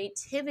and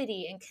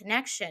creativity and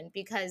connection,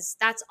 because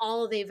that's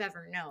all they've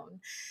ever known.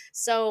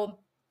 So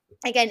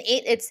again,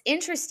 it's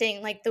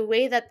interesting, like the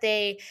way that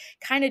they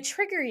kind of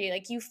trigger you,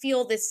 like you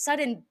feel this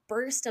sudden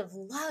burst of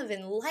love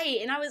and light,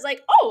 and I was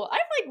like, oh, I'm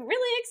like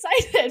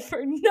really excited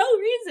for no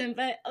reason,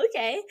 but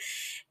okay.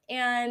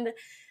 And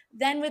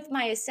then with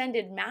my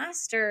ascended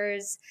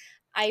masters,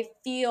 I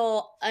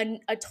feel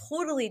a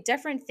totally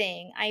different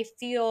thing. I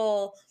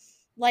feel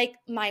like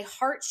my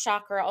heart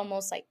chakra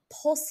almost like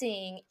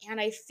pulsing,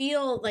 and I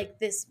feel like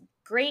this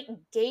great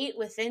gate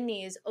within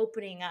me is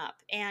opening up,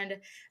 and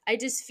I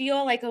just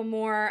feel like a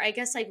more, I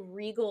guess, like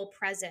regal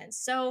presence.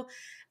 So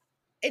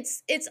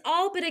it's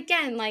all, but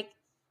again, like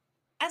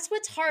that's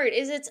what's hard,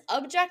 is it's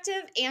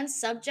objective and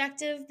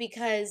subjective,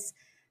 because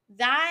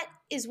that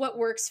is what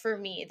works for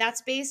me.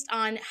 That's based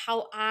on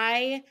how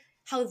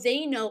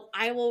they know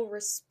I will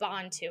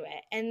respond to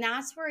it. And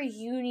that's where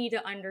you need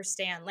to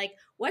understand, like,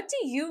 what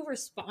do you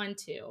respond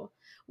to?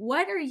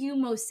 What are you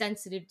most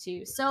sensitive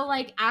to? So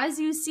like, as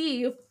you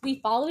see, if we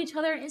follow each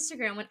other on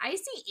Instagram, when I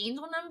see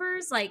angel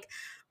numbers like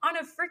on a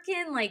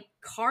freaking like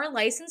car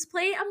license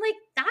plate, I'm like,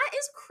 that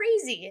is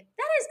crazy.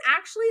 That is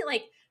actually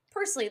like,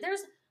 personally,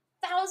 there's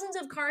thousands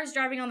of cars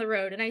driving on the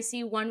road and I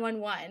see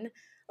 111.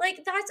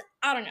 Like, that's,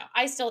 I don't know.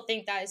 I still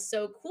think that is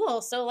so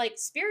cool. So like,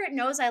 spirit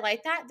knows I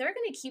like that. They're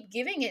going to keep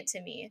giving it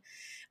to me.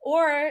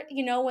 Or,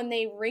 when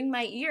they ring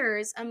my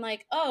ears, I'm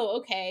like, "Oh,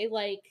 okay,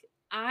 like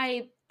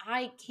I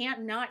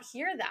can't not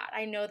hear that.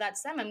 I know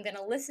that's them. I'm going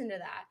to listen to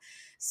that."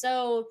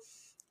 So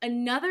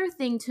another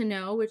thing to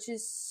know, which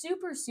is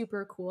super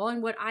super cool,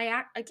 and what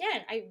I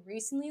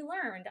recently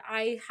learned,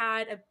 I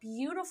had a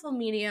beautiful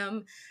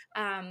medium.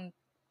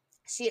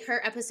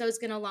 Her episode's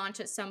going to launch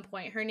at some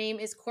point. Her name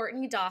is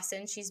Courtney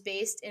Dawson. She's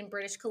based in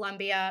British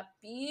Columbia.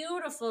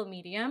 Beautiful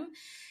medium.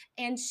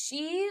 And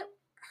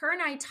her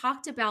and I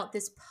talked about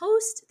this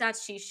post that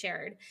she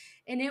shared.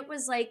 And it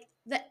was like,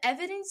 the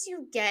evidence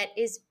you get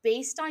is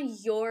based on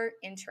your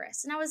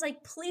interests. And I was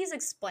like, please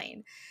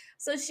explain.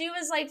 So she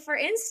was like, for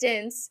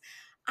instance,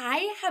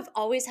 I have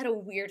always had a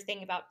weird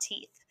thing about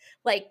teeth,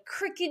 like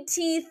crooked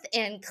teeth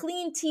and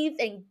clean teeth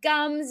and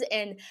gums,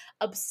 and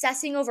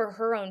obsessing over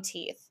her own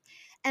teeth.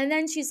 And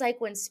then she's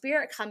like, when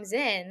spirit comes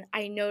in,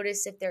 I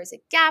notice if there's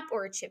a gap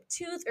or a chipped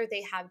tooth, or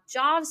they have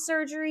jaw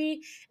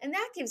surgery. And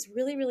that gives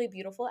really, really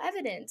beautiful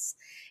evidence.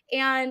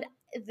 And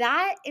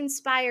that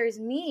inspires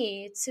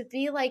me to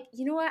be like,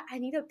 you know what? I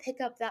need to pick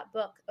up that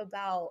book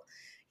about,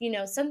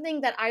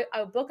 something that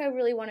a book I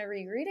really want to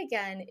reread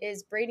again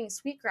is Braiding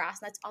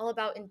Sweetgrass. And that's all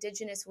about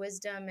indigenous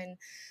wisdom and,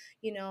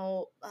 you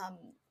know, um,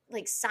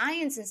 like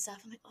science and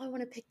stuff. I'm like, oh, I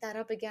want to pick that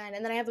up again.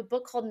 And then I have a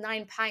book called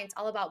Nine Pints,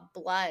 all about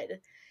blood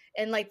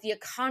and like the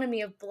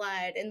economy of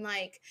blood and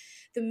like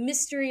the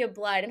mystery of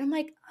blood. And I'm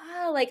like,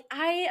 like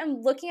I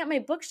am looking at my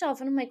bookshelf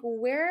and I'm like,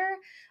 where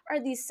are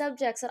these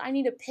subjects that I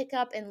need to pick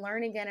up and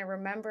learn again and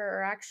remember,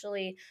 or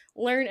actually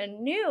learn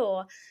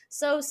anew?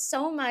 So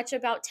much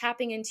about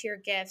tapping into your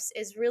gifts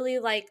is really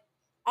like,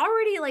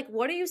 already, like,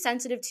 what are you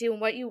sensitive to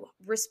and what you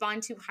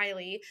respond to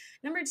highly.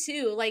 Number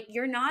two, like,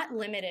 you're not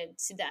limited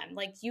to them.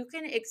 Like, you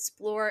can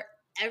explore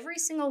every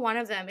single one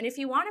of them. And if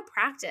you want to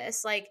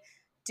practice, like,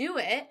 do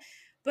it.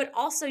 But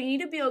also, you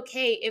need to be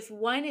okay if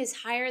one is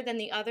higher than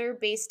the other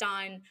based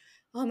on,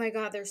 oh my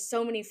God, there's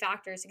so many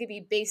factors. It could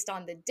be based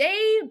on the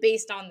day,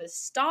 based on the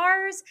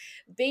stars,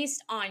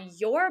 based on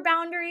your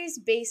boundaries,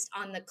 based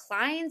on the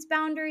client's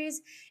boundaries.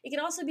 It could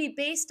also be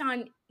based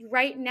on,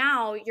 right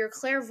now, your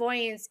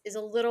clairvoyance is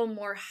a little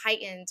more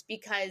heightened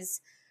because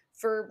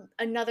for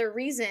another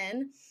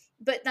reason.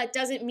 But that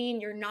doesn't mean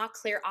you're not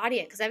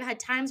clairaudient. Because I've had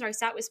times where I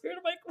sat with spirit,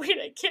 I'm like, wait,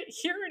 I can't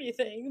hear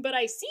anything, but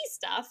I see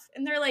stuff.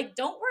 And they're like,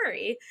 don't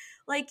worry.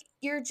 Like,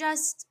 you're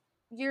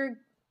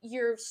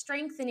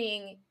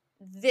strengthening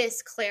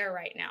this Claire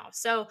right now.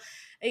 So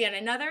again,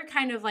 another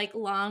kind of like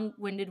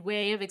long-winded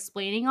way of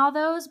explaining all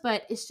those,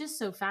 but it's just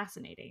so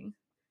fascinating.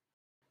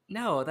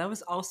 No, that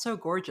was also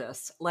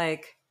gorgeous.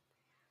 Like,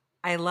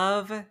 I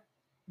love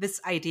this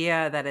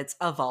idea that it's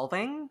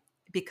evolving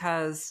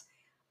because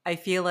I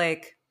feel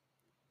like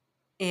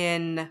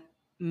in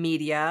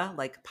media,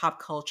 like pop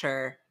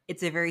culture,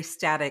 it's a very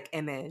static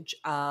image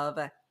of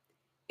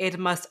it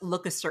must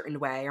look a certain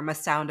way or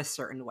must sound a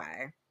certain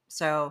way.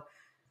 So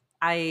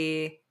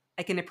I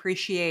I can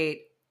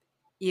appreciate,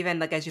 even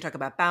like as you talk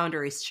about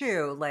boundaries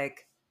too,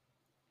 like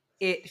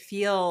it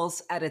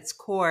feels at its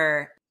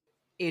core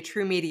a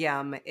true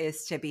medium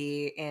is to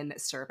be in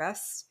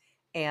service,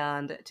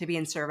 and to be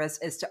in service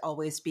is to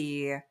always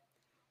be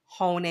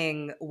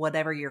honing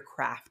whatever your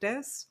craft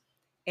is.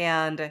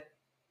 And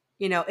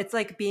it's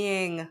like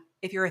being,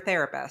 if you're a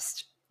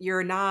therapist,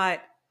 you're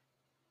not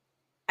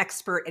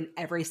expert in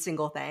every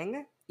single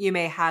thing. You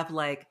may have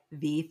like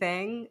the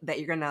thing that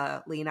you're going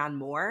to lean on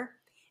more,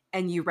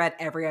 and you read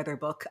every other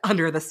book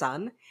under the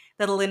sun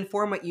that'll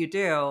inform what you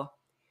do.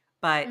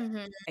 But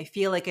Mm-hmm. I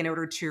feel like in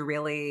order to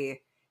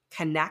really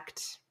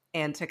connect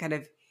and to kind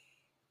of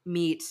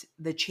meet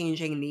the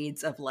changing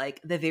needs of like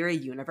the very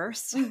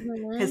universe, because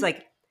Mm-hmm.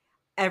 like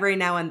every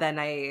now and then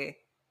I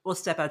will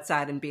step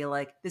outside and be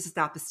like, this is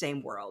not the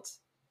same world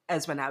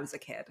as when I was a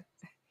kid.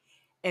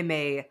 It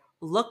may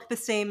look the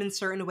same in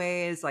certain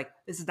ways, like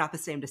this is not the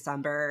same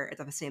December, it's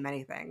not the same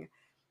anything.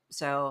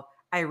 So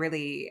I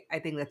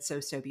think that's so,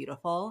 so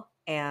beautiful.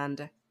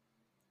 And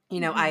you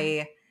know Mm-hmm.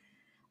 i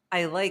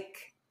I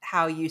like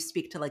how you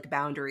speak to like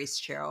boundaries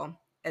too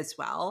as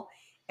well.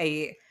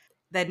 I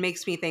That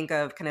makes me think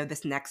of kind of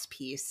this next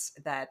piece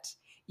that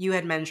you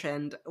had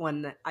mentioned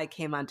when I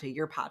came onto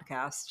your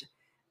podcast,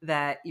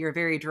 that you're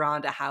very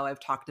drawn to how I've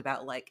talked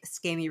about like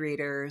scammy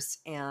readers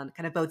and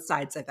kind of both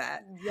sides of it.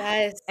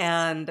 Yes.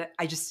 And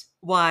I just,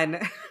 one,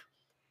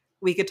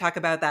 we could talk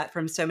about that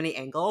from so many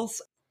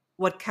angles.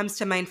 What comes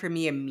to mind for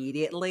me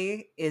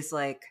immediately is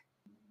like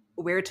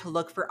where to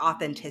look for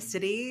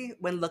authenticity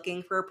when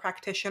looking for a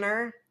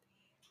practitioner,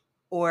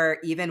 or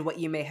even what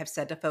you may have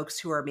said to folks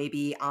who are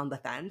maybe on the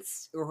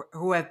fence or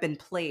who have been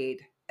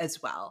played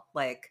as well.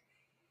 Like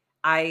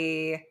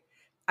I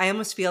I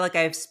almost feel like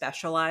I've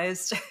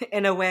specialized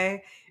in a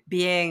way,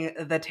 being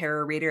the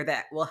tarot reader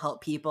that will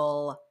help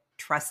people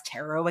trust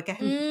tarot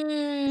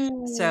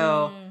again.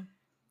 So Mm.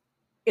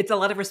 it's a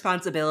lot of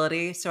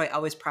responsibility. So I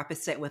always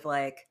preface it with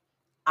like,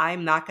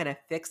 I'm not going to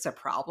fix a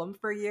problem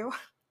for you.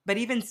 But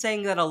even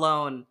saying that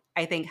alone,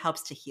 I think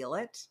helps to heal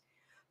it.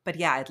 But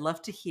yeah, I'd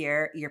love to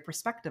hear your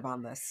perspective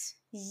on this.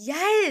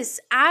 Yes,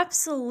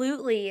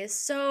 absolutely.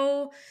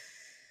 So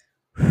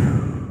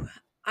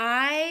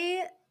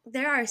I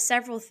there are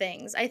several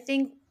things. I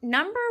think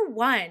number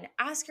 1,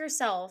 ask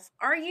yourself,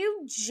 are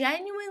you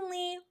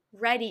genuinely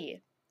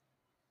ready?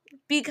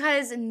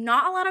 Because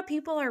not a lot of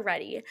people are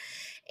ready.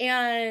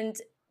 And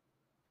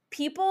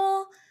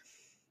people,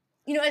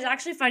 it's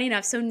actually funny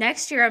enough. So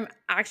next year I'm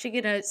actually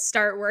going to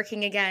start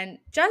working again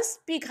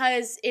just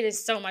because it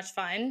is so much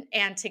fun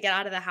and to get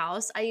out of the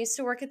house. I used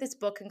to work at this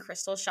book and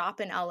crystal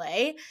shop in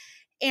LA,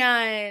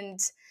 and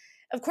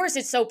of course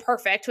it's so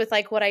perfect with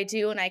like what I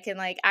do, and I can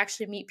like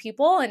actually meet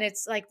people, and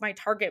it's like my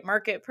target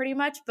market pretty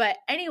much. But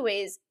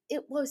anyways,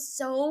 it was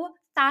so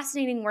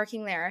fascinating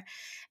working there.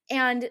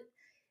 And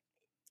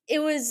it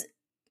was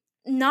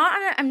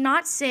not, I'm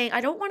not saying,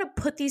 I don't want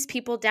to put these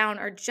people down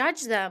or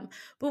judge them,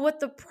 but what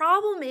the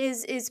problem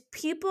is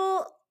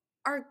people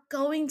are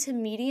going to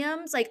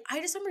mediums. Like I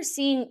just remember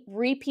seeing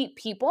repeat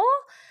people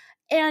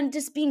and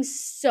just being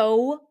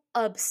so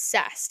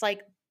obsessed,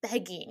 like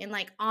begging and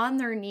like on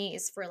their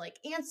knees for like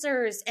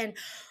answers, and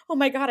oh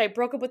my god, I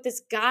broke up with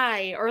this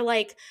guy, or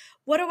like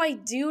what do I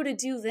do to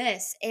do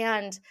this?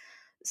 And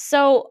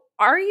so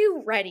are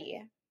you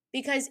ready?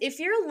 Because if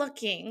you're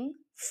looking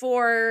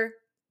for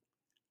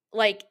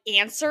like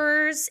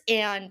answers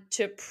and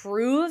to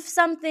prove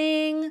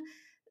something,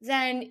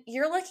 then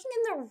you're looking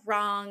in the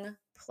wrong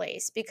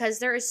place, because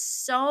there is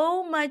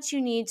so much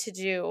you need to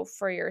do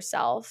for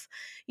yourself.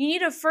 You need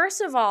to, first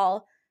of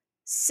all,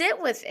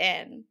 sit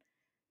within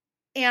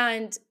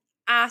and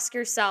ask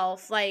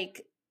yourself,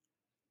 like,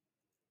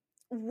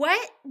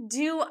 what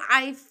do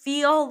I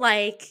feel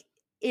like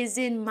is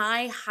in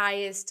my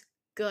highest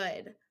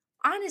good?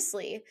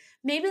 Honestly,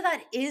 maybe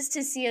that is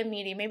to see a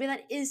medium, maybe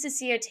that is to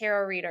see a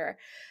tarot reader.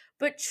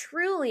 But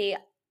truly,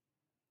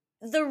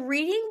 the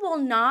reading will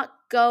not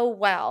go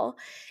well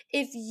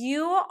if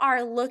you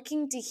are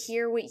looking to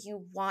hear what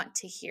you want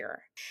to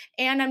hear.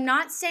 And I'm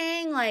not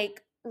saying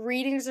like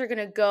readings are going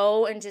to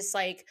go and just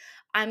like,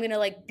 I'm going to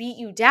like beat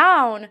you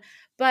down,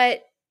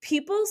 but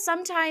people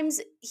sometimes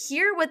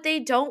hear what they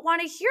don't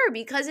want to hear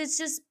because it's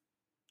just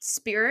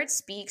spirit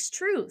speaks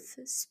truth.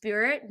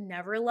 Spirit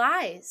never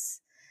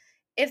lies.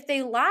 If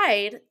they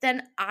lied,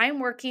 then I'm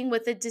working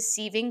with a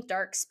deceiving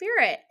dark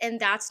spirit, and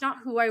that's not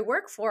who I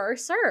work for or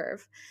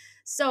serve.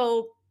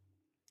 So,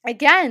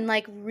 again,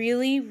 like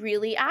really,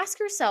 really ask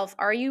yourself,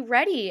 are you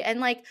ready?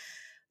 And like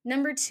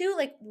number 2,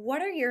 like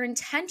what are your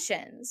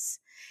intentions?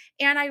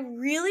 And I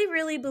really,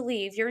 really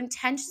believe your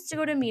intentions to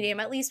go to Medium,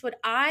 at least what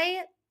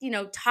I,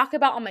 talk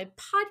about on my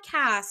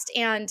podcast,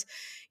 and,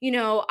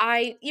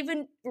 I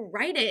even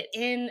write it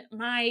in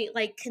my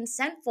like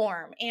consent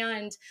form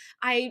and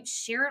I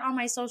share it on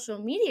my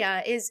social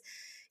media, is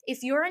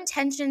if your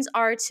intentions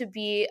are to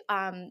be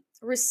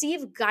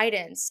receive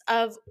guidance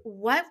of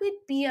what would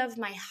be of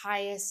my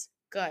highest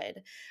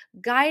good,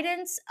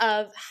 guidance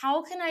of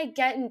how can I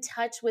get in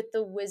touch with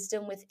the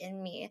wisdom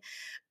within me,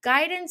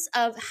 guidance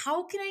of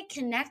how can I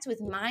connect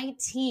with my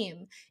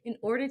team in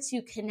order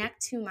to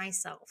connect to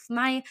myself.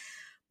 My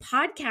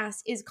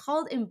podcast is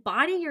called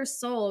Embody Your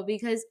Soul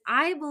because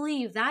I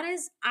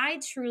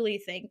truly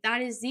think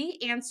that is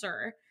the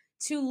answer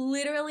to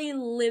literally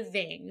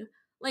living.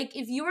 Like,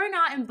 if you are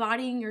not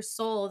embodying your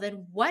soul,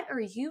 then what are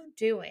you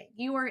doing?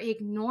 You are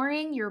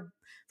ignoring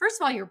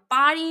first of all, your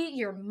body,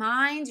 your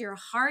mind, your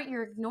heart.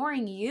 You're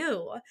ignoring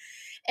you.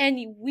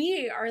 And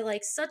we are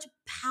like such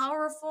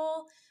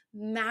powerful,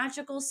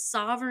 magical,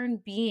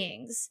 sovereign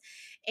beings.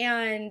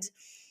 And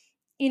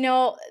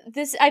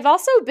this, I've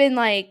also been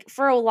like,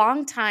 for a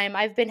long time,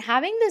 I've been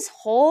having this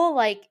whole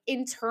like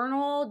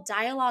internal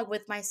dialogue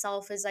with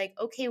myself is like,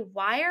 okay,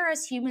 why are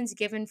us humans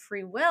given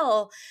free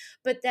will?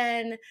 But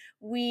then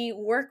we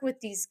work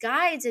with these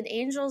guides and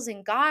angels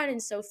and God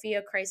and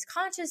Sophia Christ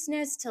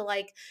consciousness to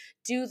like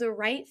do the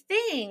right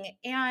thing.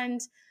 And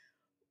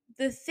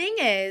the thing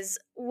is,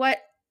 what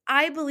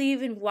I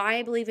believe and why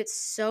I believe it's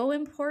so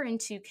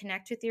important to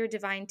connect with your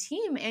divine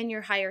team and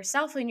your higher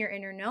self and your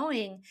inner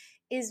knowing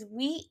is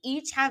we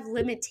each have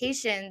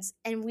limitations,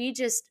 and we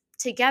just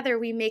together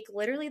we make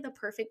literally the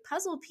perfect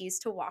puzzle piece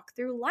to walk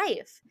through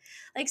life.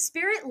 Like,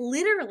 spirit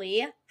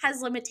literally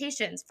has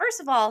limitations.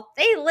 First of all,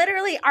 they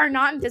literally are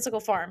not in physical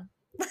form.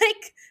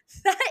 Like,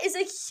 that is a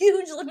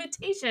huge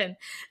limitation.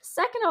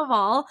 Second of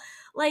all,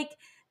 like,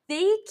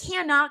 they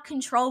cannot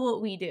control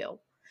what we do.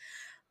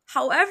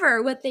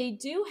 However, what they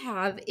do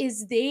have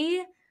is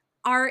they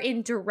are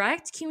in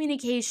direct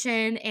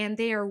communication and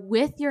they are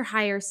with your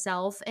higher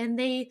self, and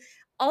they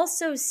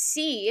also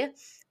see,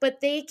 but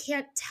they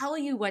can't tell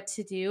you what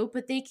to do,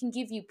 but they can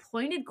give you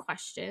pointed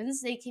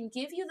questions. They can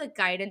give you the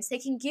guidance. They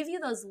can give you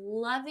those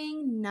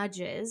loving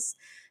nudges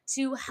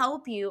to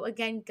help you,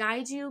 again,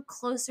 guide you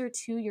closer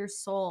to your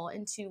soul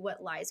and to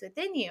what lies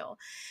within you.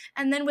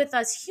 And then with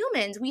us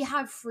humans, we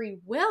have free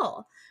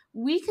will.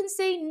 We can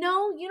say,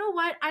 no, you know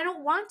what? I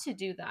don't want to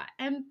do that.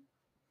 And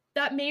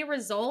that may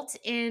result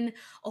in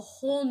a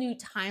whole new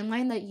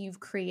timeline that you've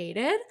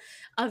created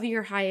of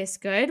your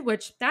highest good,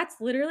 which that's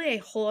literally a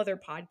whole other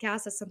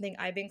podcast. That's something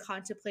I've been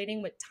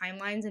contemplating with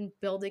timelines and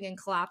building and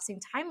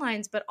collapsing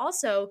timelines. But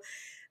also,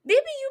 maybe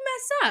you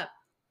mess up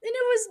and it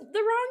was the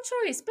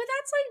wrong choice, but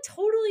that's like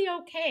totally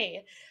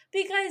okay,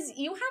 because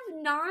you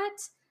have not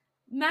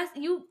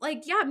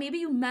maybe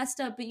you messed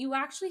up, but you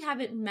actually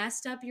haven't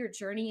messed up your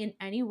journey in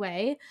any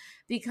way,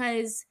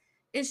 because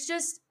it's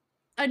just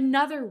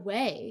another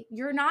way.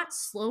 You're not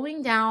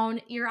slowing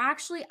down. You're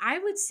actually, I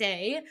would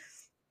say,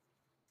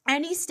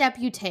 any step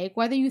you take,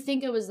 whether you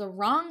think it was the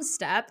wrong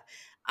step,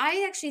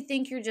 I actually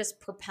think you're just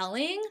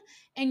propelling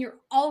and you're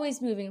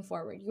always moving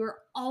forward. You're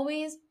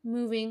always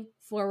moving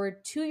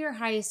forward to your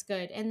highest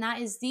good. And that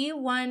is the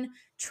one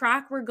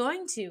track we're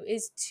going to,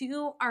 is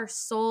to our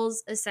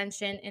soul's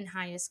ascension and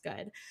highest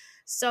good.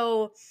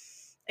 So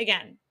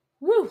again,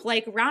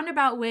 like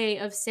roundabout way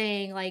of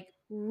saying, like,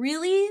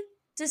 really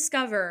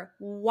discover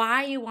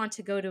why you want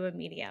to go to a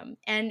medium.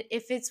 And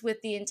if it's with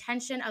the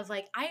intention of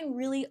like, I'm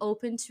really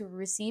open to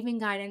receiving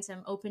guidance,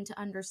 I'm open to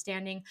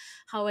understanding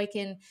how I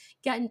can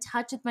get in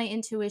touch with my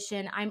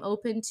intuition, I'm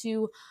open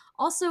to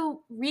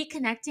also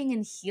reconnecting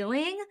and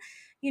healing,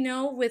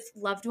 with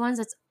loved ones.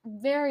 That's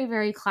very,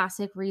 very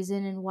classic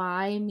reason and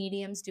why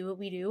mediums do what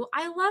we do.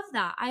 I love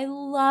that. I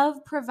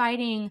love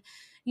providing,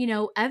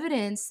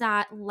 evidence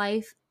that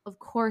life, of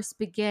course,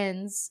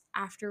 begins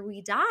after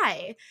we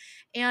die.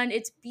 And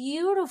it's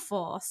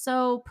beautiful.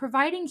 So,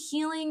 providing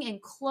healing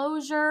and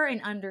closure and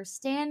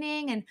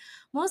understanding. And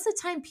most of the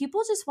time,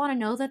 people just want to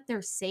know that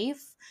they're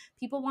safe.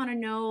 People want to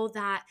know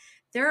that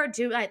they're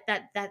doing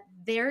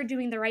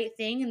the right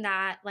thing, and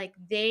that like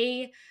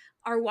they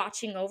are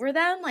watching over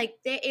them. Like,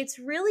 it's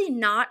really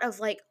not of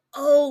like,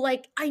 oh,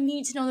 like I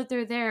need to know that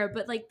they're there,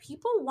 but like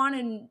people want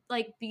to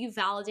like be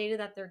validated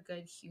that they're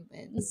good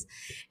humans.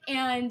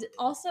 And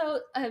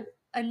also,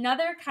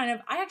 another kind of,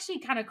 I actually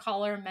kind of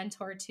call her a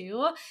mentor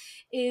too,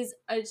 is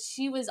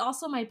she was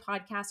also my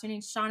podcast. Her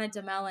name's Shauna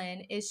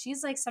DeMellon. Is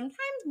she's like, sometimes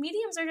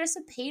mediums are just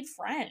a paid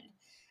friend.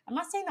 I'm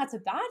not saying that's a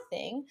bad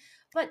thing,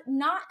 but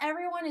not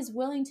everyone is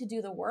willing to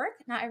do the work.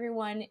 Not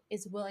everyone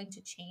is willing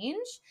to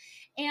change.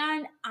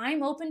 And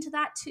I'm open to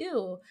that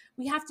too.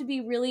 We have to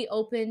be really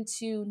open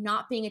to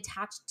not being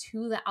attached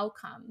to the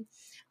outcome.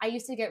 I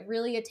used to get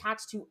really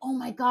attached to, oh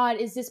my God,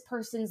 is this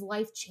person's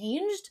life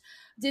changed?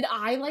 Did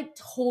I like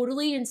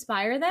totally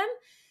inspire them?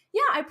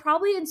 Yeah, I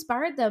probably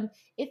inspired them.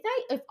 If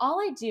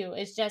all I do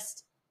is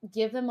just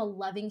give them a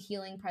loving,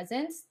 healing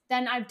presence,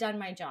 then I've done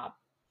my job.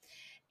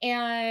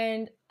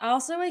 And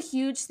also, a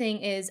huge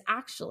thing is,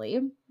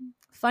 actually,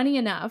 funny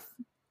enough,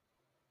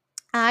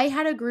 I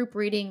had a group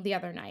reading the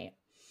other night,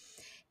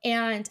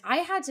 and I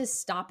had to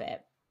stop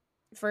it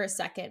for a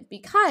second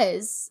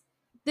because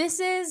this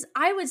is,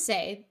 I would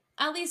say,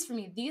 at least for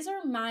me, these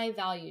are my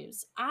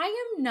values. I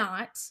am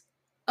not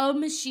a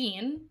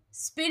machine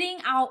spitting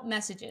out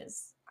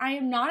messages. I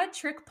am not a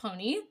trick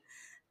pony.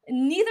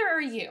 Neither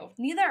are you.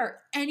 Neither are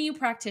any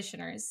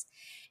practitioners.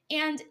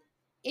 And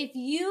if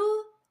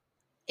you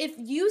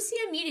see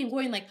a meeting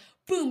going like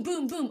boom,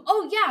 boom, boom,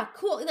 oh yeah,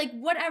 cool, like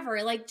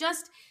whatever, like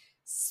just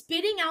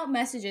spitting out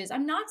messages.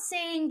 I'm not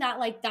saying that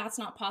like that's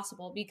not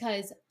possible,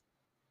 because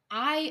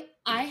I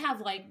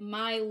have like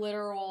my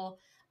literal,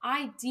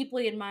 I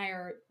deeply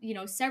admire,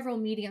 several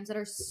mediums that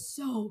are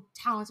so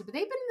talented, but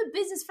they've been in the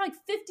business for like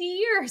 50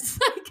 years,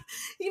 like,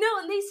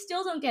 and they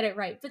still don't get it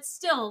right. But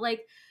still,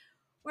 like,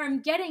 where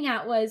I'm getting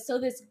at was, so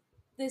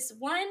this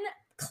one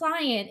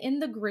client in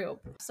the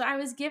group, so I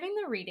was giving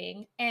the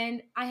reading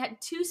and I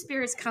had two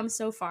spirits come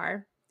so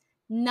far.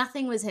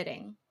 Nothing was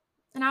hitting.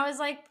 And I was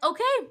like,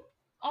 okay,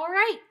 all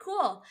right,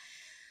 cool.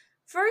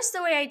 First,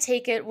 the way I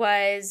take it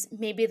was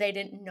maybe they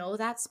didn't know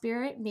that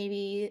spirit.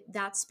 Maybe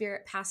that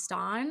spirit passed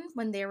on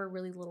when they were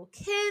really little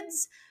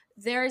kids.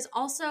 There's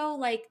also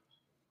like,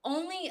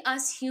 only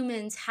us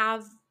humans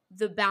have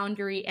the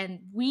boundary and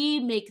we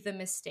make the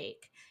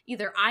mistake.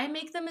 Either I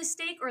make the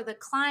mistake or the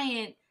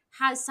client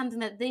has something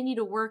that they need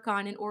to work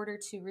on in order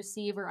to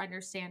receive or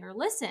understand or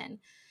listen.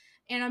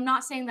 And I'm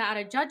not saying that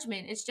out of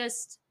judgment. It's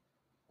just,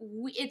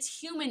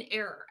 it's human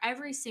error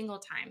every single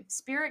time.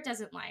 Spirit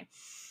doesn't lie.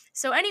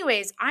 So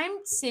anyways, I'm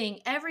seeing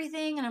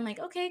everything and I'm like,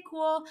 okay,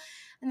 cool.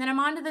 And then I'm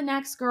on to the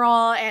next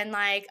girl and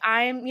like,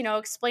 I'm,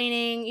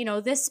 explaining,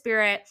 this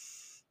spirit.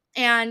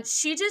 And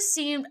she just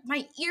seemed,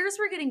 my ears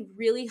were getting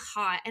really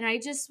hot and I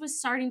just was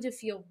starting to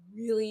feel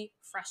really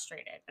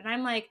frustrated. And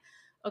I'm like,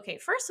 okay,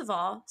 first of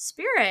all,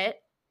 spirit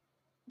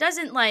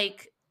doesn't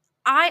like,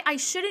 I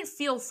shouldn't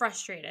feel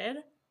frustrated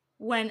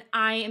when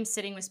I am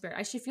sitting with spirit.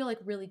 I should feel like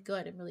really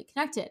good and really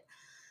connected.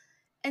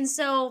 And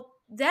so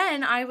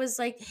then I was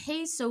like,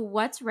 hey, so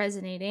what's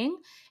resonating?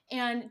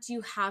 And do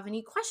you have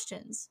any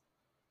questions?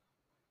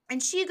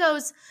 And she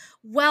goes,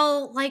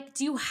 well, like,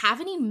 do you have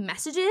any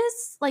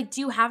messages? Like,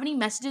 do you have any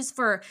messages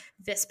for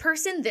this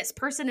person, and this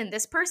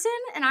person?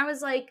 And I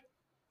was like,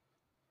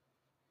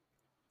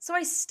 so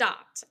I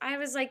stopped. I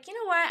was like, you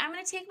know what? I'm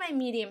going to take my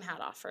medium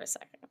hat off for a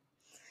second.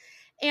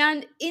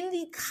 And in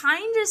the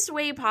kindest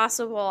way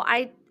possible,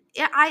 I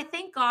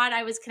thank God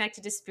I was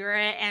connected to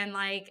spirit and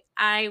like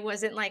I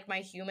wasn't like my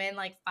human,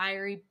 like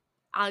fiery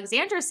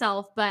Alexandra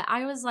self, but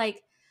I was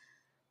like,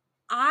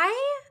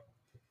 I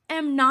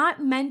am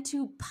not meant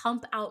to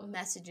pump out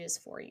messages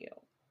for you.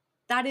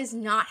 That is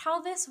not how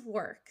this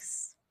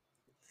works.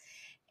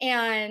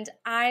 And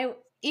I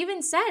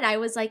even said, I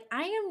was like,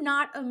 I am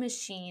not a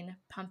machine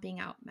pumping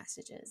out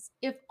messages.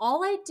 If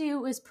all I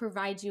do is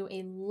provide you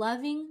a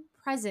loving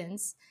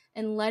presence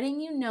and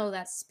letting you know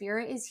that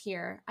spirit is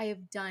here, I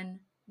have done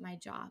my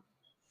job.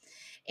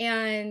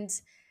 And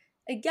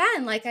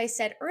again, like I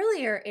said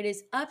earlier, it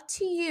is up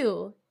to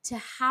you to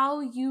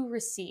how you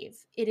receive.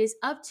 It is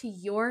up to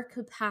your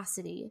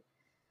capacity.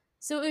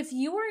 So if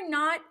you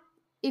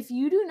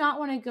do not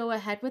want to go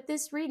ahead with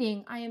this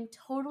reading, I am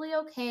totally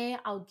okay.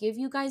 I'll give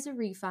you guys a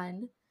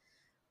refund.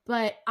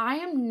 But I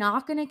am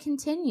not going to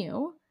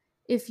continue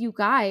if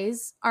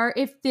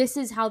this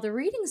is how the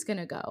reading's going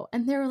to go.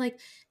 And they were like,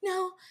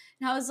 no.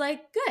 And I was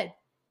like, good.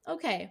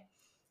 Okay.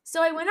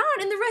 So I went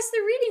on and the rest of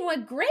the reading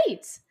went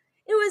great.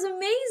 It was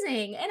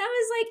amazing. And I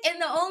was like,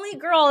 and the only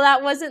girl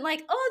that wasn't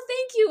like, oh,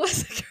 thank you,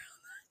 was the girl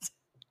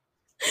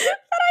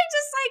that I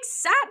just like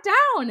sat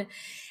down.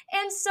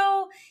 And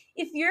so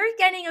if you're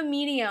getting a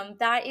medium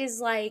that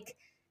is like,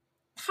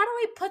 how do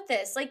I put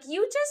this? Like,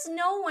 you just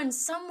know when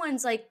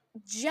someone's like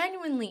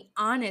genuinely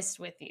honest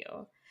with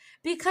you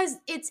because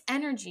it's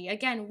energy.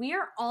 Again, we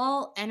are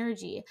all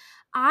energy.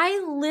 I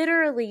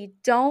literally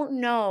don't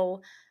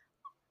know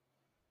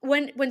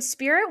when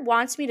spirit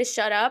wants me to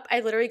shut up,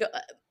 I literally go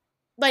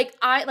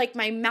like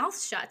my mouth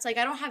shuts. Like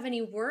I don't have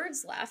any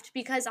words left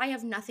because I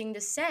have nothing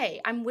to say.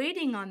 I'm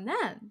waiting on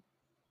them.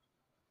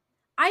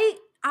 I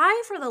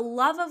for the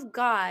love of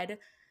God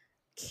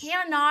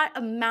cannot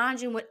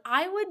imagine what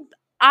I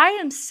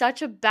am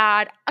such a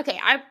bad, okay,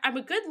 I'm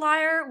a good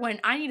liar when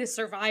I need to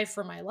survive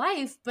for my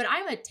life, but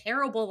I'm a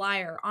terrible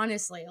liar,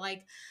 honestly.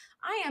 Like,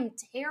 I am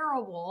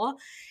terrible.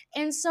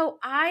 And so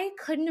I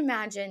couldn't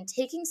imagine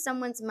taking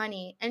someone's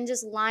money and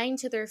just lying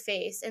to their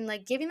face and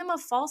like giving them a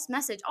false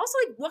message. Also,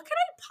 like, what could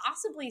I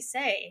possibly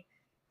say?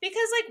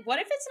 Because, like, what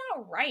if it's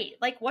not right?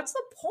 Like, what's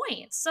the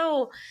point?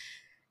 So,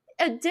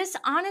 a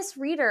dishonest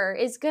reader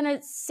is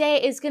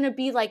gonna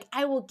be like,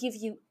 I will give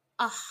you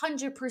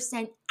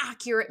 100%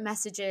 accurate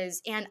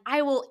messages and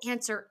I will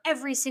answer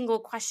every single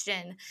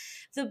question.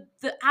 The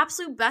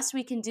absolute best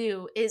we can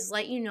do is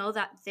let you know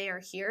that they are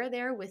here,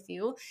 they're with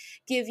you,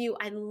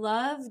 I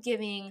love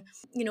giving,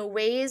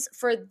 ways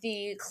for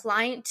the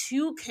client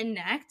to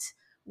connect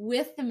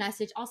with the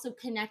message, also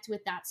connect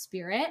with that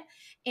spirit.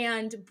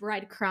 And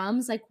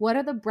breadcrumbs, like what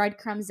are the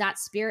breadcrumbs that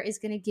spirit is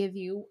going to give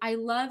you? I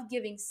love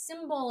giving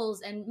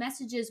symbols and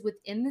messages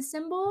within the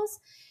symbols.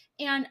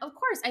 And of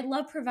course, I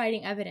love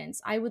providing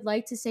evidence. I would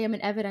like to say I'm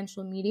an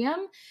evidential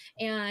medium.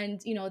 And,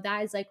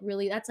 that is like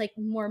really, that's like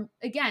more,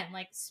 again,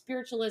 like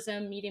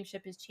spiritualism,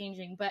 mediumship is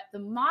changing. But the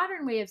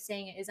modern way of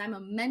saying it is I'm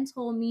a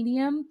mental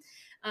medium.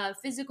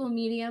 Physical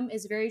medium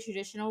is very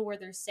traditional where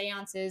there's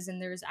seances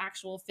and there's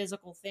actual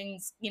physical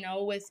things,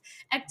 with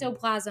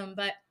ectoplasm.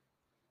 But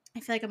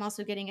I feel like I'm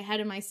also getting ahead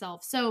of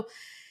myself. So,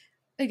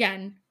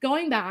 again,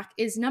 going back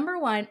is number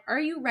one, are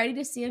you ready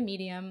to see a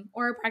medium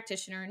or a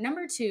practitioner?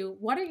 Number two,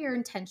 what are your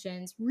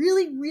intentions?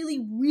 Really,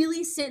 really,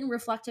 really sit and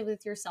reflect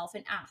with yourself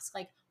and ask,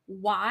 like,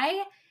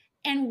 why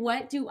and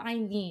what do I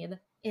need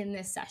in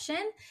this session?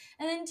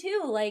 And then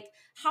two, like,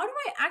 how do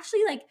I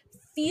actually like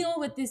feel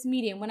with this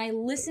medium when I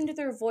listen to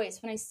their voice,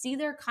 when I see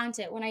their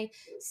content, when I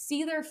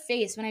see their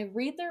face, when I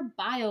read their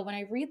bio, when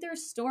I read their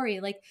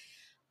story? Like,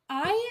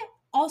 I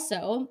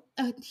also,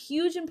 a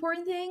huge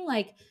important thing,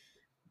 like,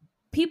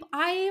 people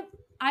I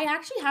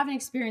actually haven't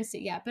experienced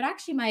it yet, but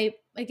actually my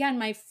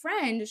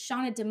friend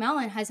Shauna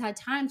DeMellon has had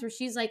times where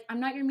she's like, I'm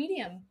not your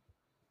medium.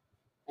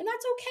 And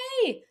that's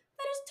okay.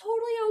 That is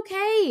totally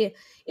okay.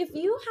 If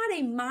you had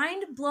a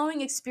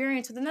mind-blowing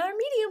experience with another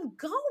medium,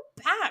 go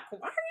back.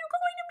 Why are you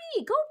going to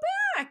me? Go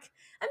back.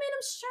 I mean,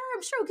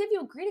 I'm sure it'll give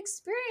you a great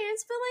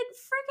experience, but like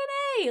freaking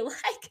A.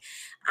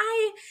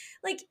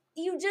 Like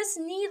you just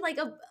need like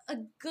a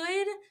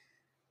good,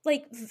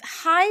 like,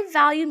 high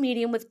value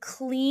medium with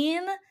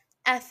clean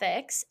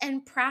ethics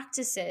and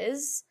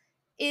practices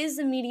is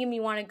the medium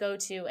you want to go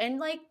to, and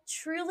like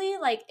truly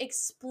like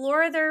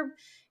explore their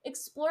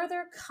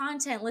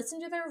content, listen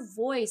to their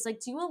voice, like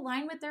do you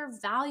align with their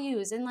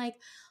values. And like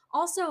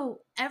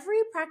also every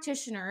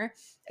practitioner,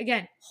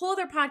 again, whole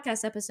other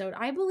podcast episode,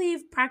 I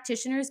believe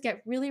practitioners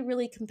get really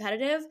really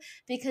competitive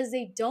because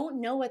they don't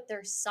know what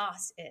their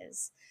sauce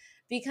is.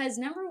 Because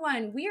number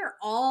one, we are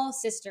all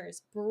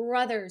sisters,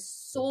 brothers,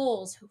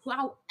 souls,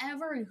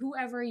 however and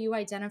whoever you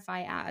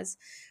identify as.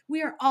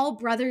 We are all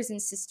brothers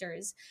and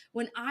sisters.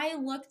 When I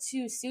look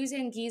to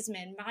Susan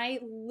Giesman, my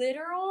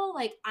literal,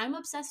 like, I'm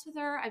obsessed with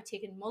her. I've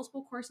taken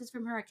multiple courses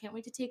from her. I can't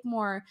wait to take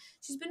more.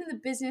 She's been in the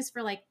business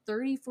for like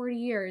 30, 40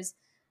 years.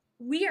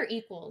 We are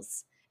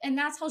equals. And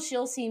that's how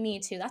she'll see me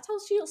too. That's how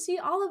she'll see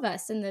all of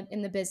us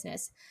in the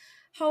business.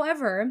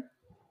 However,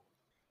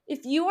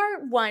 if you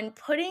are one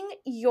putting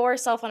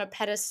yourself on a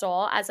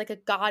pedestal as like a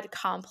god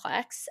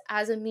complex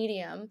as a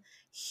medium,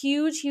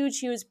 huge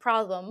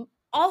problem.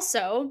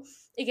 Also,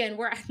 again,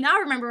 where I now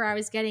remember where I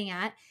was getting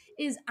at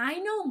is I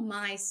know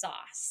my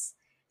sauce.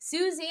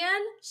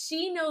 Suzanne,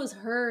 she knows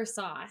her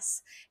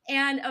sauce.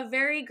 And a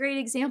very great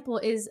example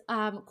is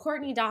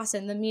Courtney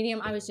Dawson, the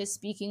medium I was just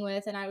speaking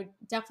with, and I would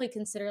definitely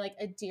consider like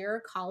a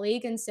dear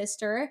colleague and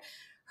sister.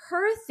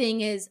 Her thing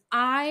is,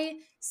 I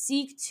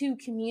seek to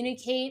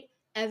communicate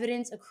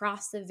evidence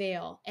across the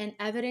veil and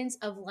evidence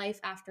of life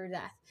after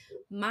death.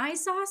 My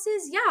sauce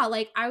is, yeah,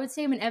 like I would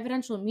say I'm an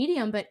evidential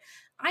medium, but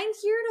I'm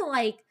here to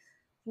like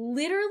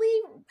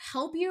literally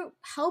help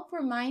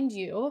remind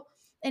you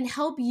and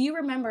help you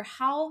remember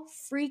how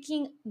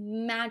freaking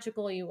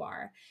magical you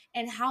are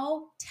and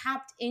how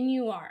tapped in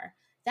you are.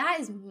 That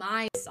is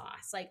my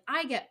sauce. Like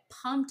I get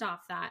pumped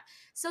off that.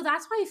 So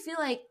that's why I feel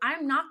like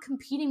I'm not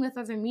competing with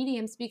other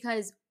mediums,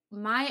 because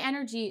my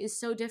energy is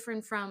so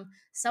different from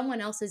someone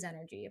else's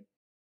energy.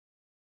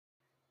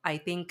 I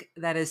think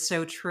that is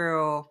so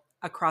true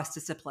across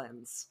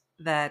disciplines,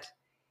 that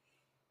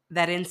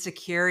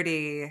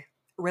insecurity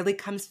really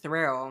comes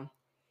through.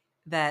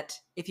 That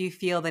if you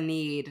feel the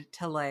need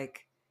to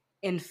like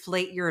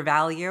inflate your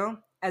value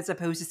as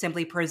opposed to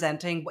simply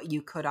presenting what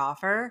you could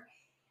offer,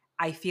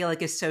 I feel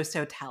like is so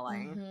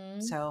telling.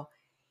 Mm-hmm. So,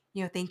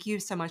 thank you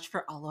so much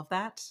for all of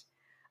that.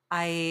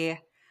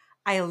 I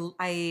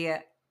I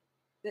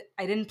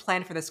I didn't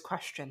plan for this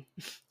question.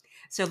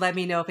 So let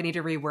me know if I need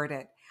to reword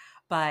it.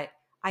 But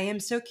I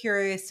am so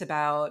curious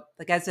about,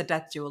 like, as a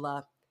death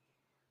doula,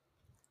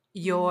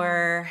 Mm.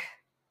 your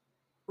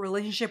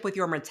relationship with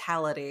your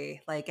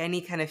mortality, like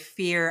any kind of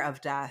fear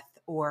of death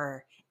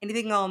or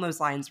anything along those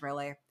lines,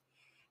 really.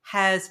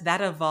 Has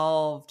that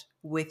evolved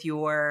with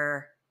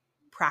your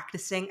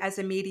practicing as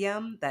a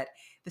medium? That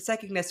the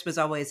psychicness was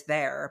always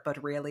there,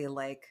 but really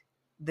like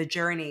the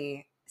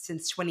journey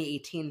since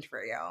 2018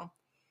 for you.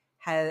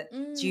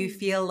 Do you Mm.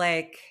 feel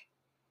like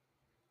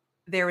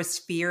there was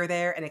fear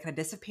there and it kind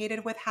of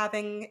dissipated with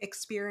having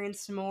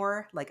experienced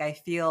more? Like I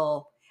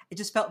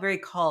just felt very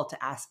called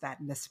to ask that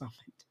in this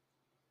moment.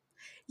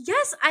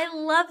 Yes, I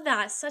love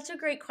that. Such a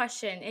great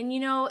question. And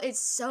it's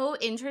so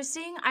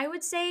interesting. I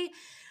would say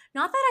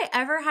not that I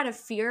ever had a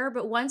fear,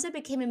 but once I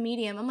became a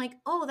medium, I'm like,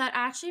 oh, that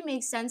actually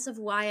makes sense of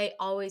why I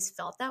always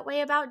felt that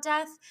way about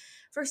death.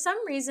 For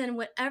some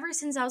reason, ever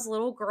since I was a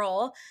little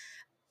girl,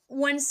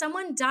 when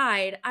someone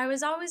died, I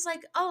was always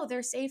like, oh,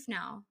 they're safe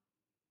now.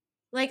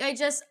 Like I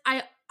just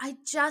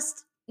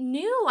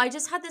knew, I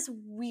just had this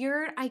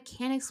weird, I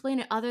can't explain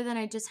it other than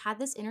I just had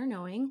this inner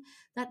knowing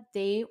that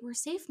they were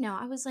safe now.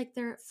 I was like,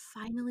 they're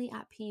finally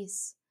at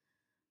peace.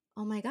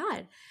 Oh my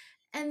God.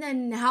 And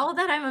then now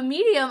that I'm a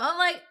medium, I'm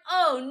like,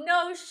 oh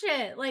no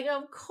shit. Like,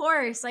 of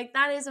course, like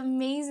that is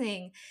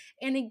amazing.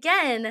 And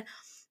again,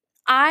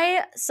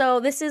 so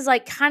this is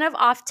like kind of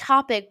off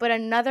topic, but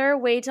another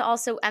way to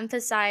also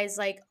emphasize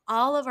like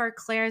all of our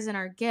clairs and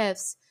our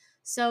gifts.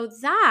 So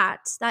that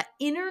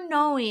inner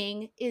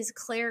knowing is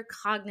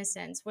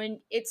claircognizance, when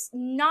it's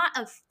not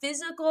a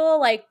physical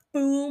like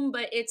boom,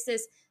 but it's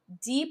this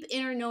deep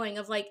inner knowing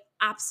of like,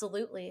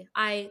 absolutely,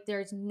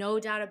 there's no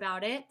doubt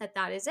about it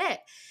that is it.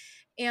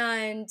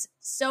 And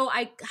so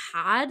I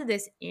had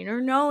this inner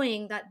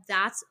knowing that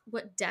that's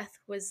what death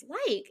was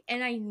like.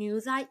 And I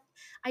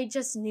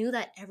just knew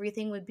that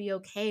everything would be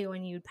okay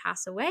when you'd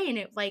pass away. And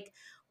it like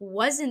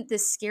wasn't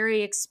this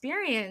scary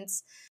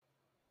experience.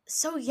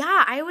 So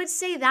yeah, I would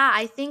say that.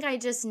 I think I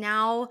just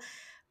now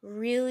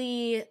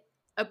really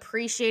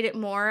appreciate it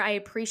more. I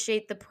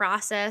appreciate the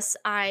process.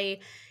 A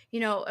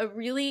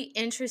really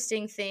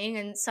interesting thing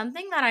and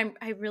something that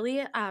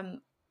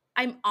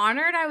I'm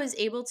honored I was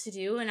able to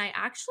do, and I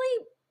actually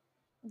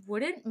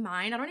wouldn't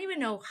mind. I don't even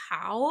know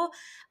how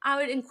I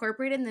would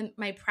incorporate it in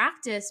my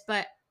practice,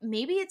 but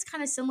maybe it's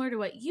kind of similar to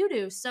what you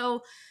do.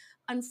 So,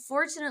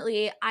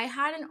 unfortunately, I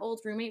had an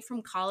old roommate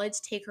from college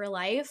take her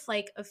life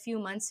like a few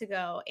months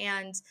ago.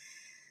 And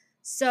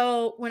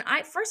so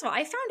first of all,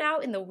 I found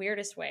out in the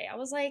weirdest way. I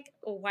was like,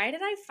 why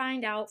did I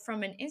find out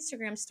from an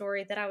Instagram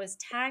story that I was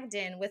tagged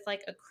in with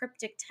like a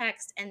cryptic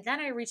text? And then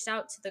I reached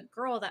out to the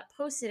girl that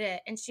posted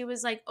it and she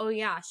was like, oh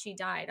yeah, she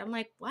died. I'm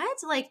like, what?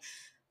 Like,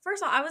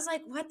 first of all, I was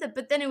like,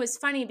 but then it was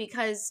funny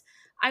because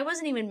I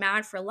wasn't even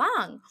mad for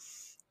long.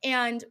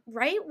 And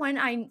right when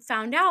I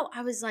found out,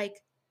 I was like,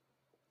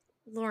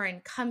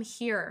 Lauren, come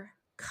here,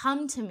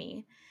 come to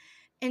me.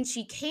 And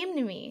she came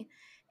to me,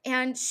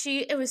 and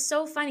it was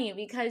so funny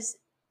because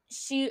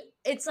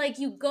it's like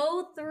you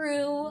go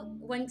through,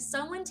 when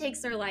someone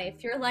takes their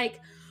life, you're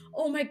like,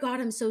 oh my God,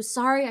 I'm so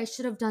sorry, I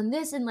should have done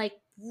this. And like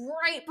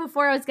right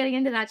before I was getting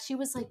into that, she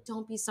was like,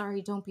 don't be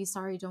sorry, don't be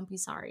sorry, don't be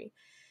sorry.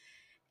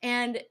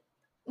 And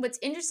what's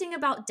interesting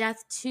about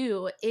death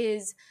too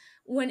is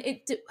when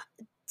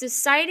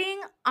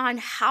deciding on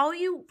how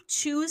you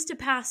choose to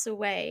pass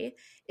away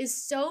is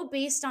so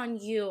based on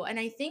you. And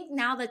I think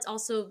now that's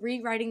also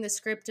rewriting the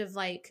script of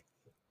like,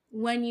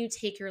 when you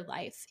take your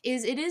life,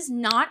 it is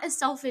not a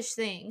selfish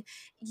thing.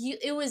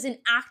 It was an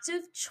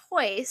active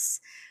choice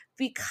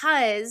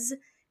because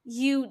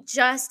you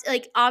just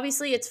like,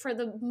 obviously it's for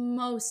the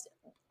most,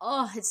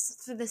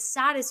 it's for the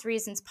saddest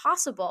reasons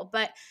possible,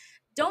 but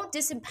don't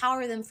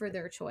disempower them for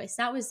their choice.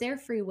 That was their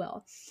free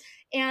will.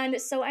 And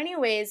so,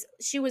 anyways,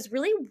 she was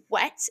really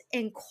wet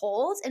and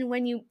cold. And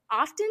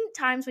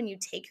oftentimes when you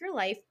take your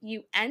life,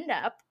 you end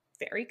up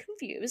very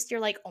confused. You're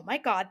like, oh my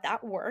God,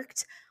 that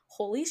worked.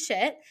 Holy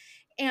shit.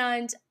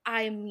 And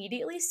I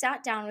immediately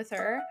sat down with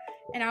her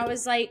and I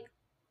was like,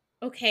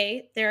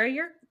 okay,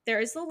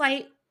 there's the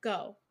light,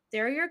 go.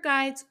 There are your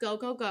guides, go,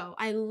 go, go.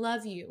 I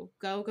love you,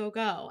 go, go,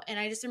 go. And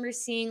I just remember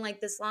seeing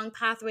like this long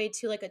pathway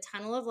to like a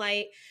tunnel of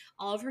light.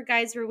 All of her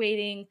guides were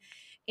waiting,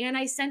 and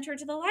I sent her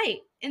to the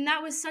light. And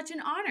that was such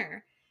an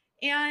honor.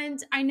 And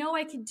I know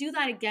I could do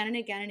that again and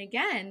again and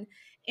again.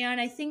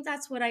 And I think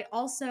that's what I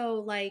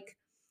also like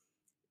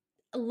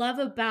love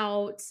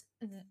about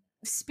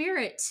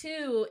spirit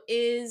too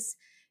is,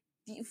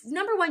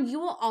 number one, you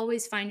will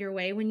always find your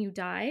way when you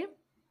die.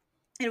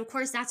 And of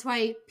course that's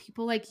why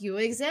people like you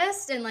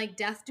exist and like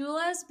death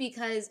doulas,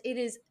 because it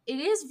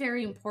is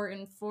very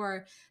important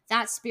for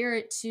that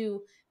spirit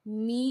to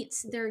meet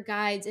their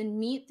guides and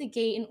meet the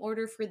gate in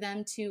order for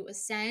them to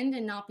ascend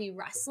and not be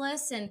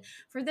restless. And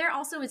for there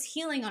also is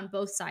healing on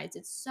both sides.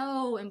 It's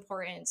so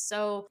important.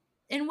 So,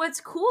 and what's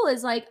cool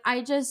is like,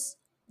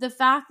 the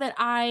fact that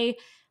I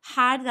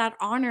had that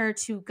honor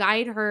to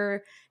guide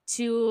her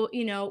to,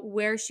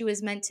 where she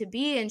was meant to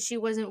be, and she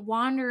wasn't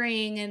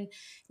wandering and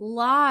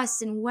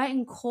lost and wet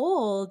and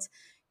cold,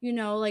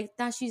 like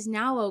that she's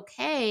now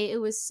okay.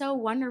 It was so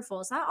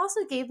wonderful. So that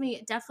also gave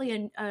me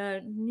definitely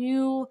a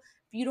new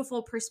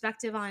beautiful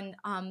perspective on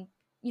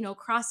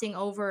crossing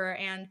over.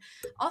 And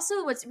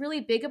also what's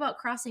really big about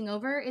crossing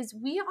over is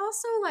we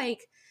also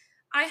like,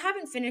 I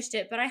haven't finished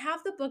it, but I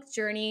have the book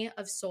Journey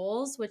of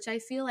Souls, which I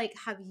feel like,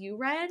 have you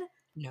read?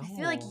 I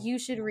feel like No. you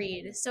should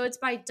read. So it's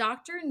by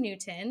Dr.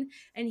 Newton,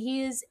 and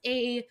he is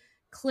a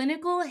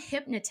clinical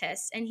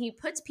hypnotist, and he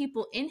puts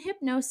people in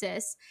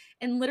hypnosis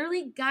and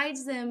literally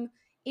guides them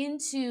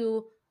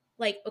into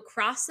like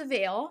across the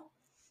veil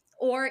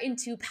or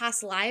into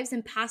past lives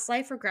and past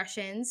life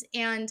regressions.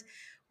 And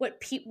what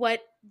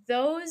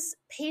those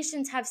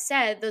patients have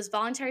said, those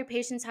voluntary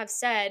patients have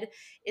said,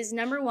 is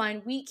number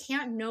one, we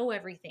can't know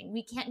everything.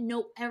 We can't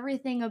know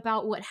everything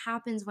about what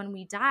happens when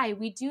we die.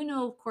 We do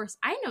know, of course,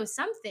 I know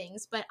some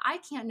things, but I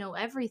can't know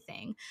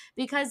everything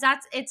because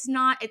it's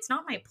not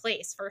my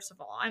place. First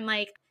of all, I'm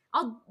like,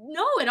 I'll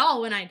know it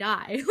all when I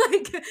die.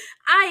 Like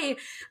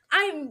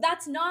I'm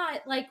that's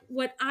not like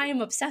what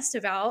I'm obsessed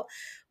about.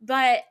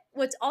 But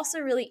what's also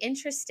really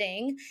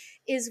interesting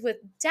is with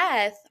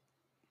death,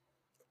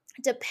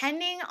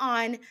 depending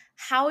on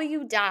how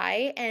you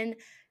die and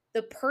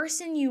the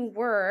person you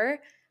were,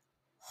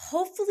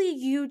 hopefully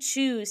you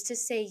choose to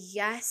say,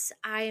 yes,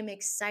 I am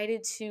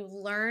excited to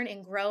learn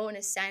and grow and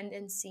ascend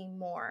and see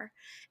more.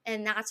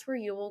 And that's where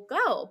you will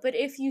go. But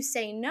if you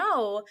say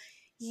no,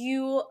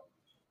 you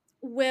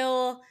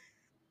will.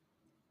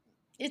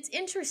 It's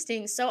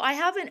interesting. So I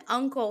have an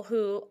uncle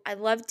who I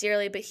love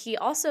dearly, but he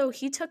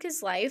took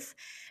his life,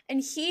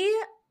 and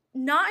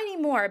not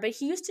anymore, but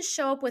he used to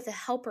show up with a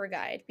helper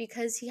guide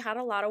because he had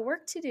a lot of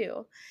work to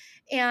do.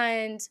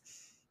 And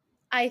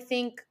I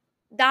think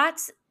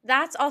that's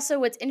also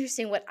what's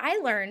interesting. What I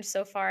learned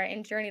so far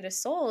in Journey to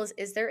Souls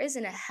is there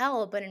isn't a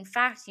hell, but in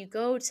fact, you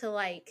go to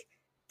like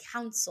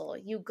council.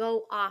 You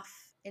go off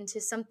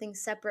into something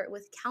separate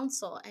with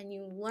council and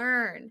you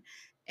learn.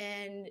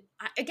 And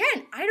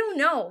again, I don't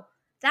know.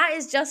 That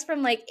is just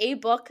from like a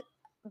book,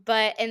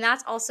 and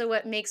that's also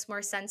what makes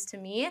more sense to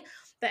me.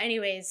 But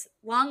anyways,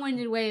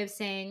 long-winded way of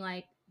saying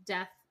like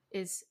death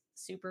is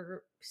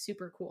super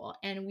super cool,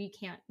 and we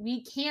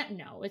can't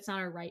know. It's not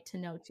our right to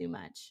know too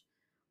much.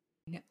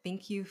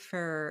 Thank you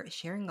for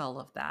sharing all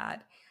of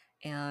that.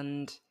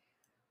 And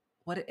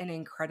what an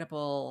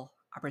incredible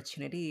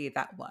opportunity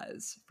that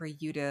was for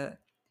you to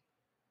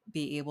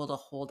be able to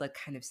hold a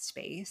kind of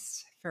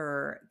space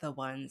for the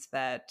ones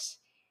that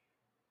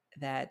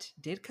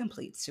did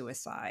complete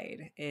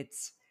suicide.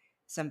 It's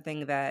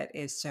something that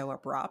is so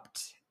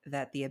abrupt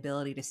that the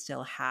ability to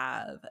still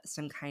have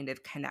some kind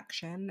of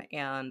connection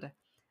and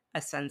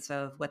a sense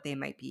of what they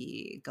might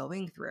be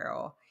going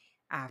through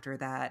after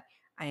that,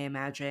 I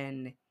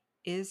imagine,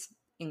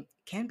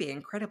 can be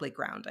incredibly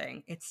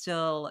grounding. It's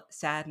still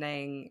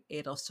saddening.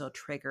 It'll still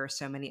trigger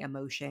so many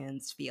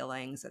emotions,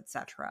 feelings,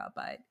 etc.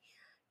 But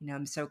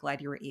I'm so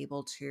glad you were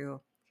able to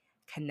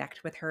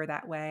connect with her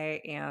that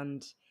way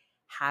and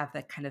have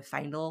that kind of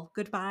final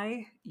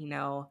goodbye.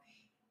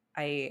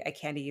 I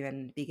can't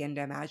even begin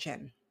to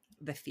imagine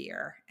the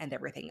fear and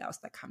everything else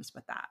that comes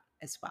with that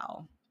as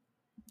well.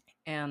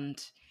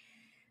 And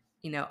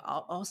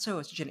also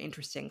it's such an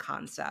interesting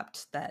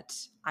concept that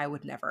I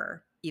would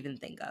never even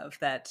think of,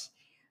 that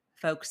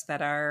folks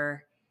that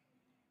are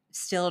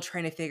still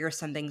trying to figure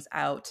some things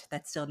out,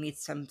 that still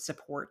needs some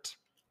support,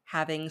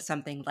 having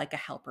something like a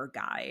helper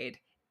guide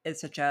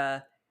is such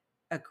a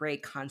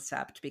great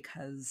concept,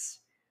 because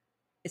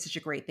it's such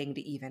a great thing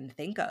to even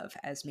think of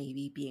as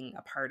maybe being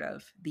a part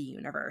of the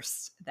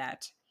universe,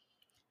 that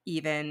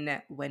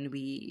even when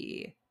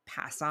we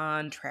pass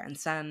on,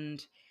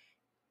 transcend,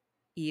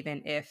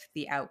 even if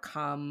the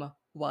outcome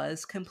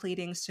was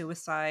completing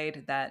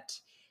suicide, that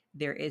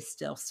there is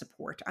still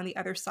support on the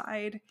other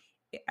side.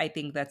 I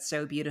think that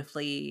so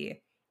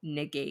beautifully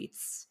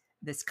negates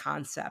this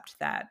concept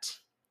that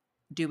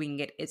doing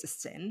it is a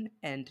sin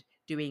and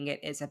doing it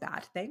is a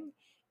bad thing.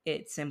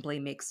 It simply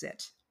makes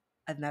it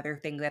another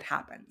thing that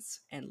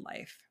happens in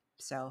life.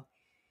 So,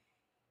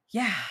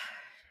 yeah.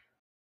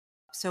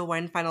 So,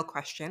 one final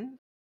question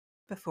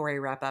before I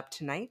wrap up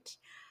tonight.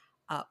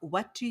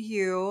 What do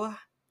you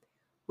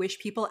wish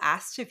people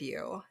asked of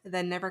you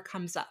that never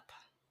comes up?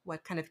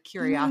 What kind of Mm.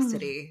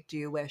 curiosity do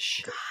you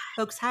wish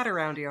folks had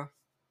around you?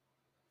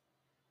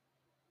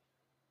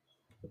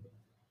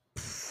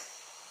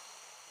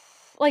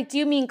 Like, do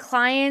you mean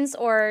clients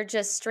or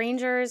just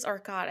strangers? Or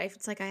God,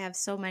 it's like I have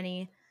so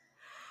many.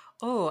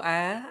 Oh,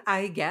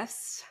 I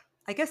guess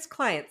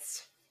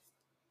clients.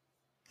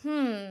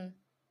 Hmm.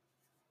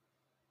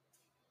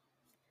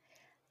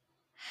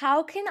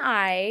 How can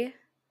I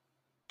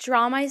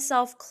draw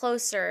myself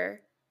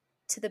closer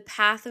to the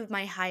path of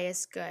my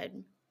highest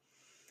good?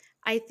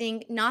 I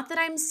think, not that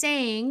I'm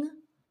saying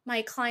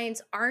my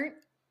clients aren't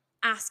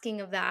asking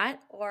of that,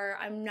 or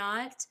I'm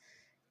not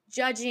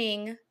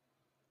judging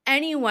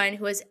anyone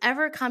who has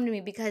ever come to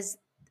me, because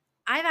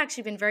I've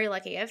actually been very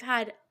lucky. I've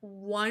had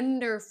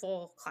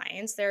wonderful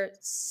clients. They're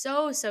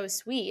so, so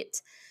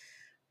sweet.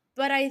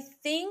 But I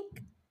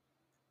think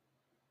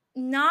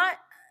not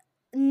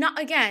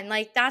again,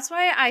 like that's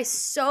why I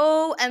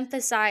so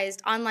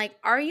emphasized on like,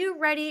 are you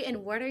ready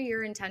and what are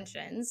your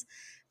intentions?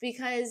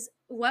 Because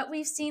what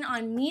we've seen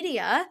on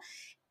media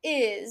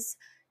is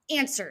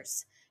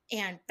answers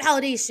and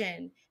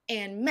validation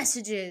and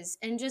messages,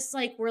 and just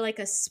like we're like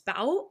a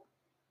spout.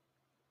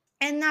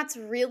 And that's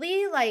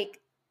really like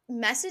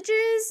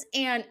messages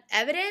and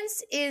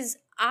evidence is,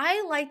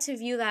 I like to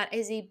view that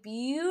as a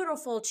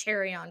beautiful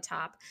cherry on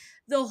top.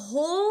 The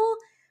whole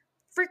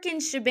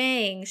freaking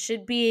shebang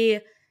should be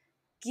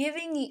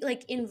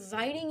like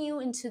inviting you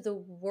into the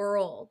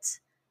world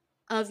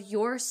of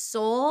your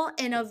soul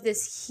and of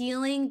this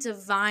healing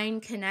divine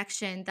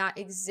connection that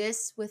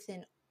exists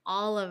within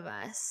all of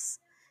us.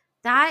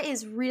 That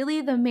is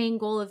really the main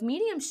goal of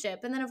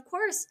mediumship. And then of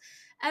course,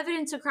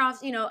 evidence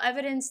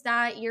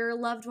that your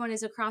loved one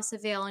is across the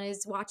veil and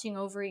is watching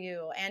over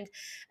you, and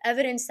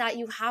evidence that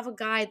you have a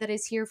guide that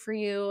is here for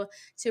you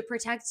to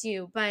protect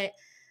you. But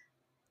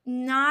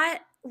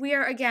not we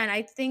are again,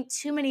 I think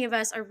too many of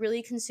us are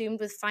really consumed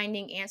with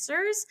finding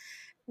answers,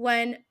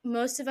 when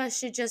most of us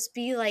should just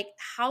be like,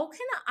 how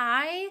can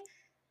I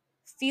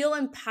feel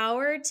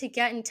empowered to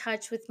get in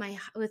touch with my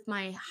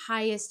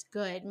highest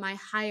good, my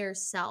higher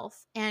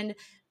self, and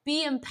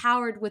be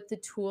empowered with the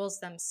tools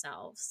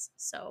themselves.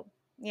 So,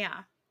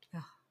 yeah.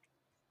 Oh,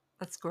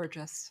 that's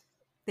gorgeous.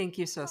 Thank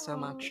you so Oh,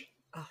 much.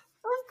 Oh, of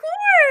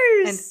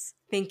and course.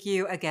 thank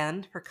you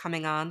again for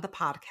coming on the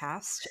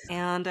podcast.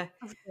 And Of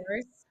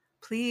course.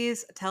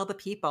 please tell the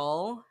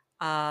people,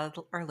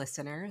 our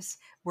listeners,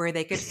 where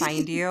they could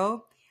find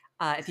you.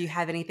 If you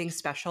have anything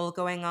special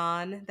going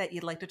on that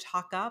you'd like to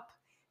talk up,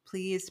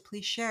 please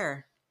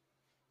share.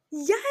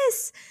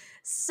 Yes.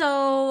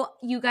 So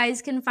you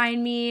guys can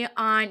find me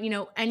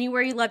on,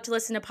 anywhere you love to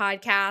listen to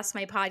podcasts.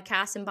 My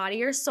podcast, Embody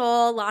Your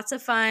Soul. Lots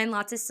of fun,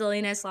 lots of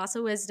silliness, lots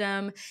of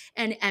wisdom.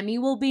 And Emmy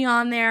will be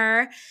on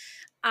there.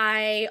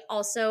 I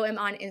also am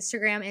on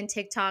Instagram and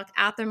TikTok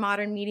at the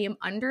modern medium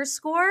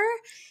 _.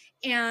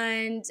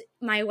 And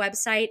my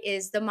website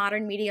is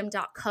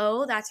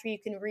themodernmedium.co. That's where you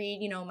can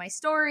read, my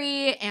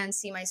story and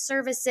see my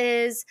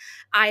services.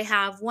 I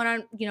have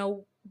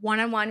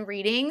one-on-one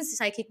readings,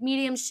 psychic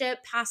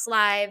mediumship, past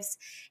lives,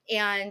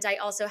 and I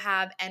also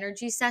have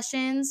energy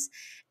sessions.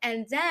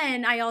 And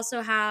then I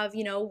also have,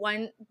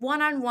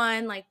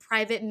 one-on-one like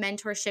private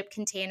mentorship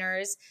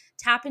containers,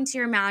 tap into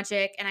your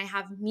magic, and I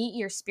have meet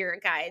your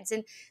spirit guides.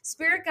 And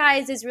spirit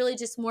guides is really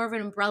just more of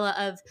an umbrella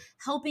of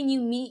helping you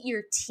meet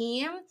your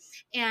team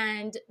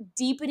and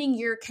deepening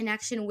your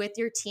connection with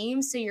your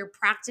team so your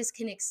practice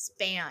can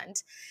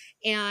expand.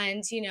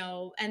 And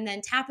and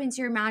then tap into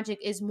your magic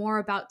is more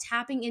about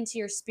tapping into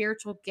your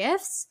spiritual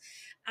gifts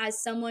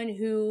as someone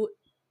who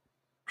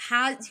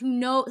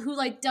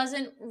like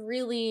doesn't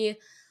really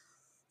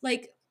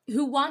like,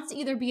 who wants to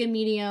either be a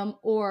medium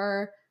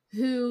or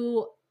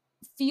who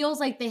feels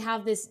like they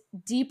have this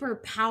deeper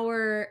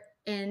power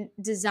and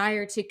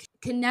desire to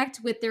connect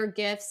with their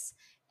gifts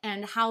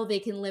and how they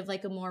can live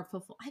like a more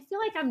fulfilled. I feel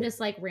like I'm just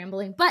like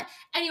rambling. But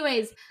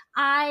anyways,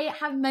 I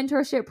have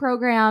mentorship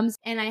programs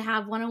and I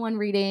have one-on-one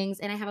readings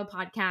and I have a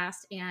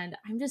podcast, and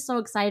I'm just so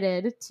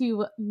excited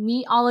to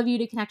meet all of you,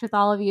 to connect with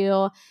all of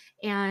you.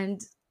 And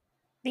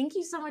thank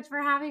you so much for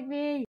having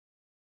me.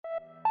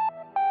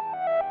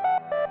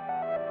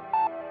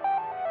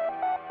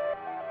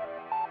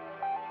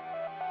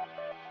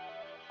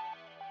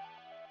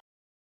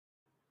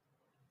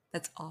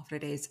 That's all for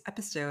today's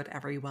episode,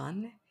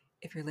 everyone.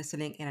 If you're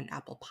listening in an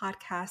Apple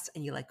Podcast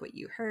and you like what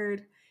you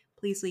heard,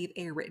 please leave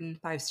a written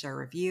 5-star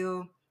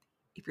review.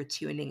 If you're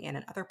tuning in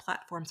on other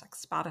platforms like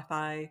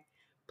Spotify,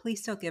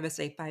 please still give us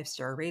a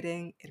 5-star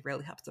rating. It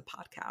really helps the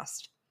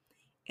podcast.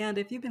 And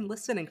if you've been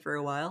listening for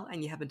a while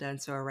and you haven't done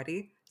so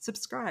already,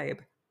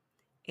 subscribe.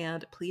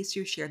 And please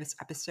do share this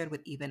episode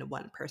with even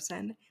one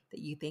person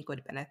that you think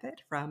would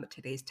benefit from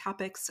today's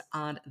topics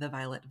on the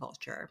Violet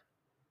Vulture.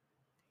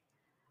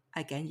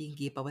 Again, you can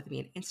keep up with me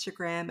on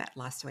Instagram at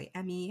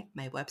LaSoyEmi,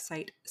 my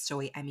website,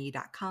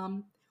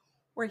 soyemi.com,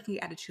 or you can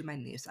get added to my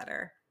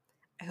newsletter.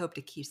 I hope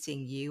to keep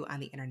seeing you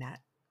on the internet.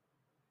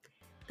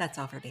 That's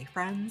all for today,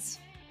 friends.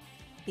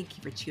 Thank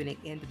you for tuning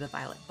in to the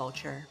Violet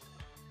Vulture.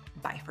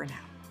 Bye for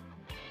now.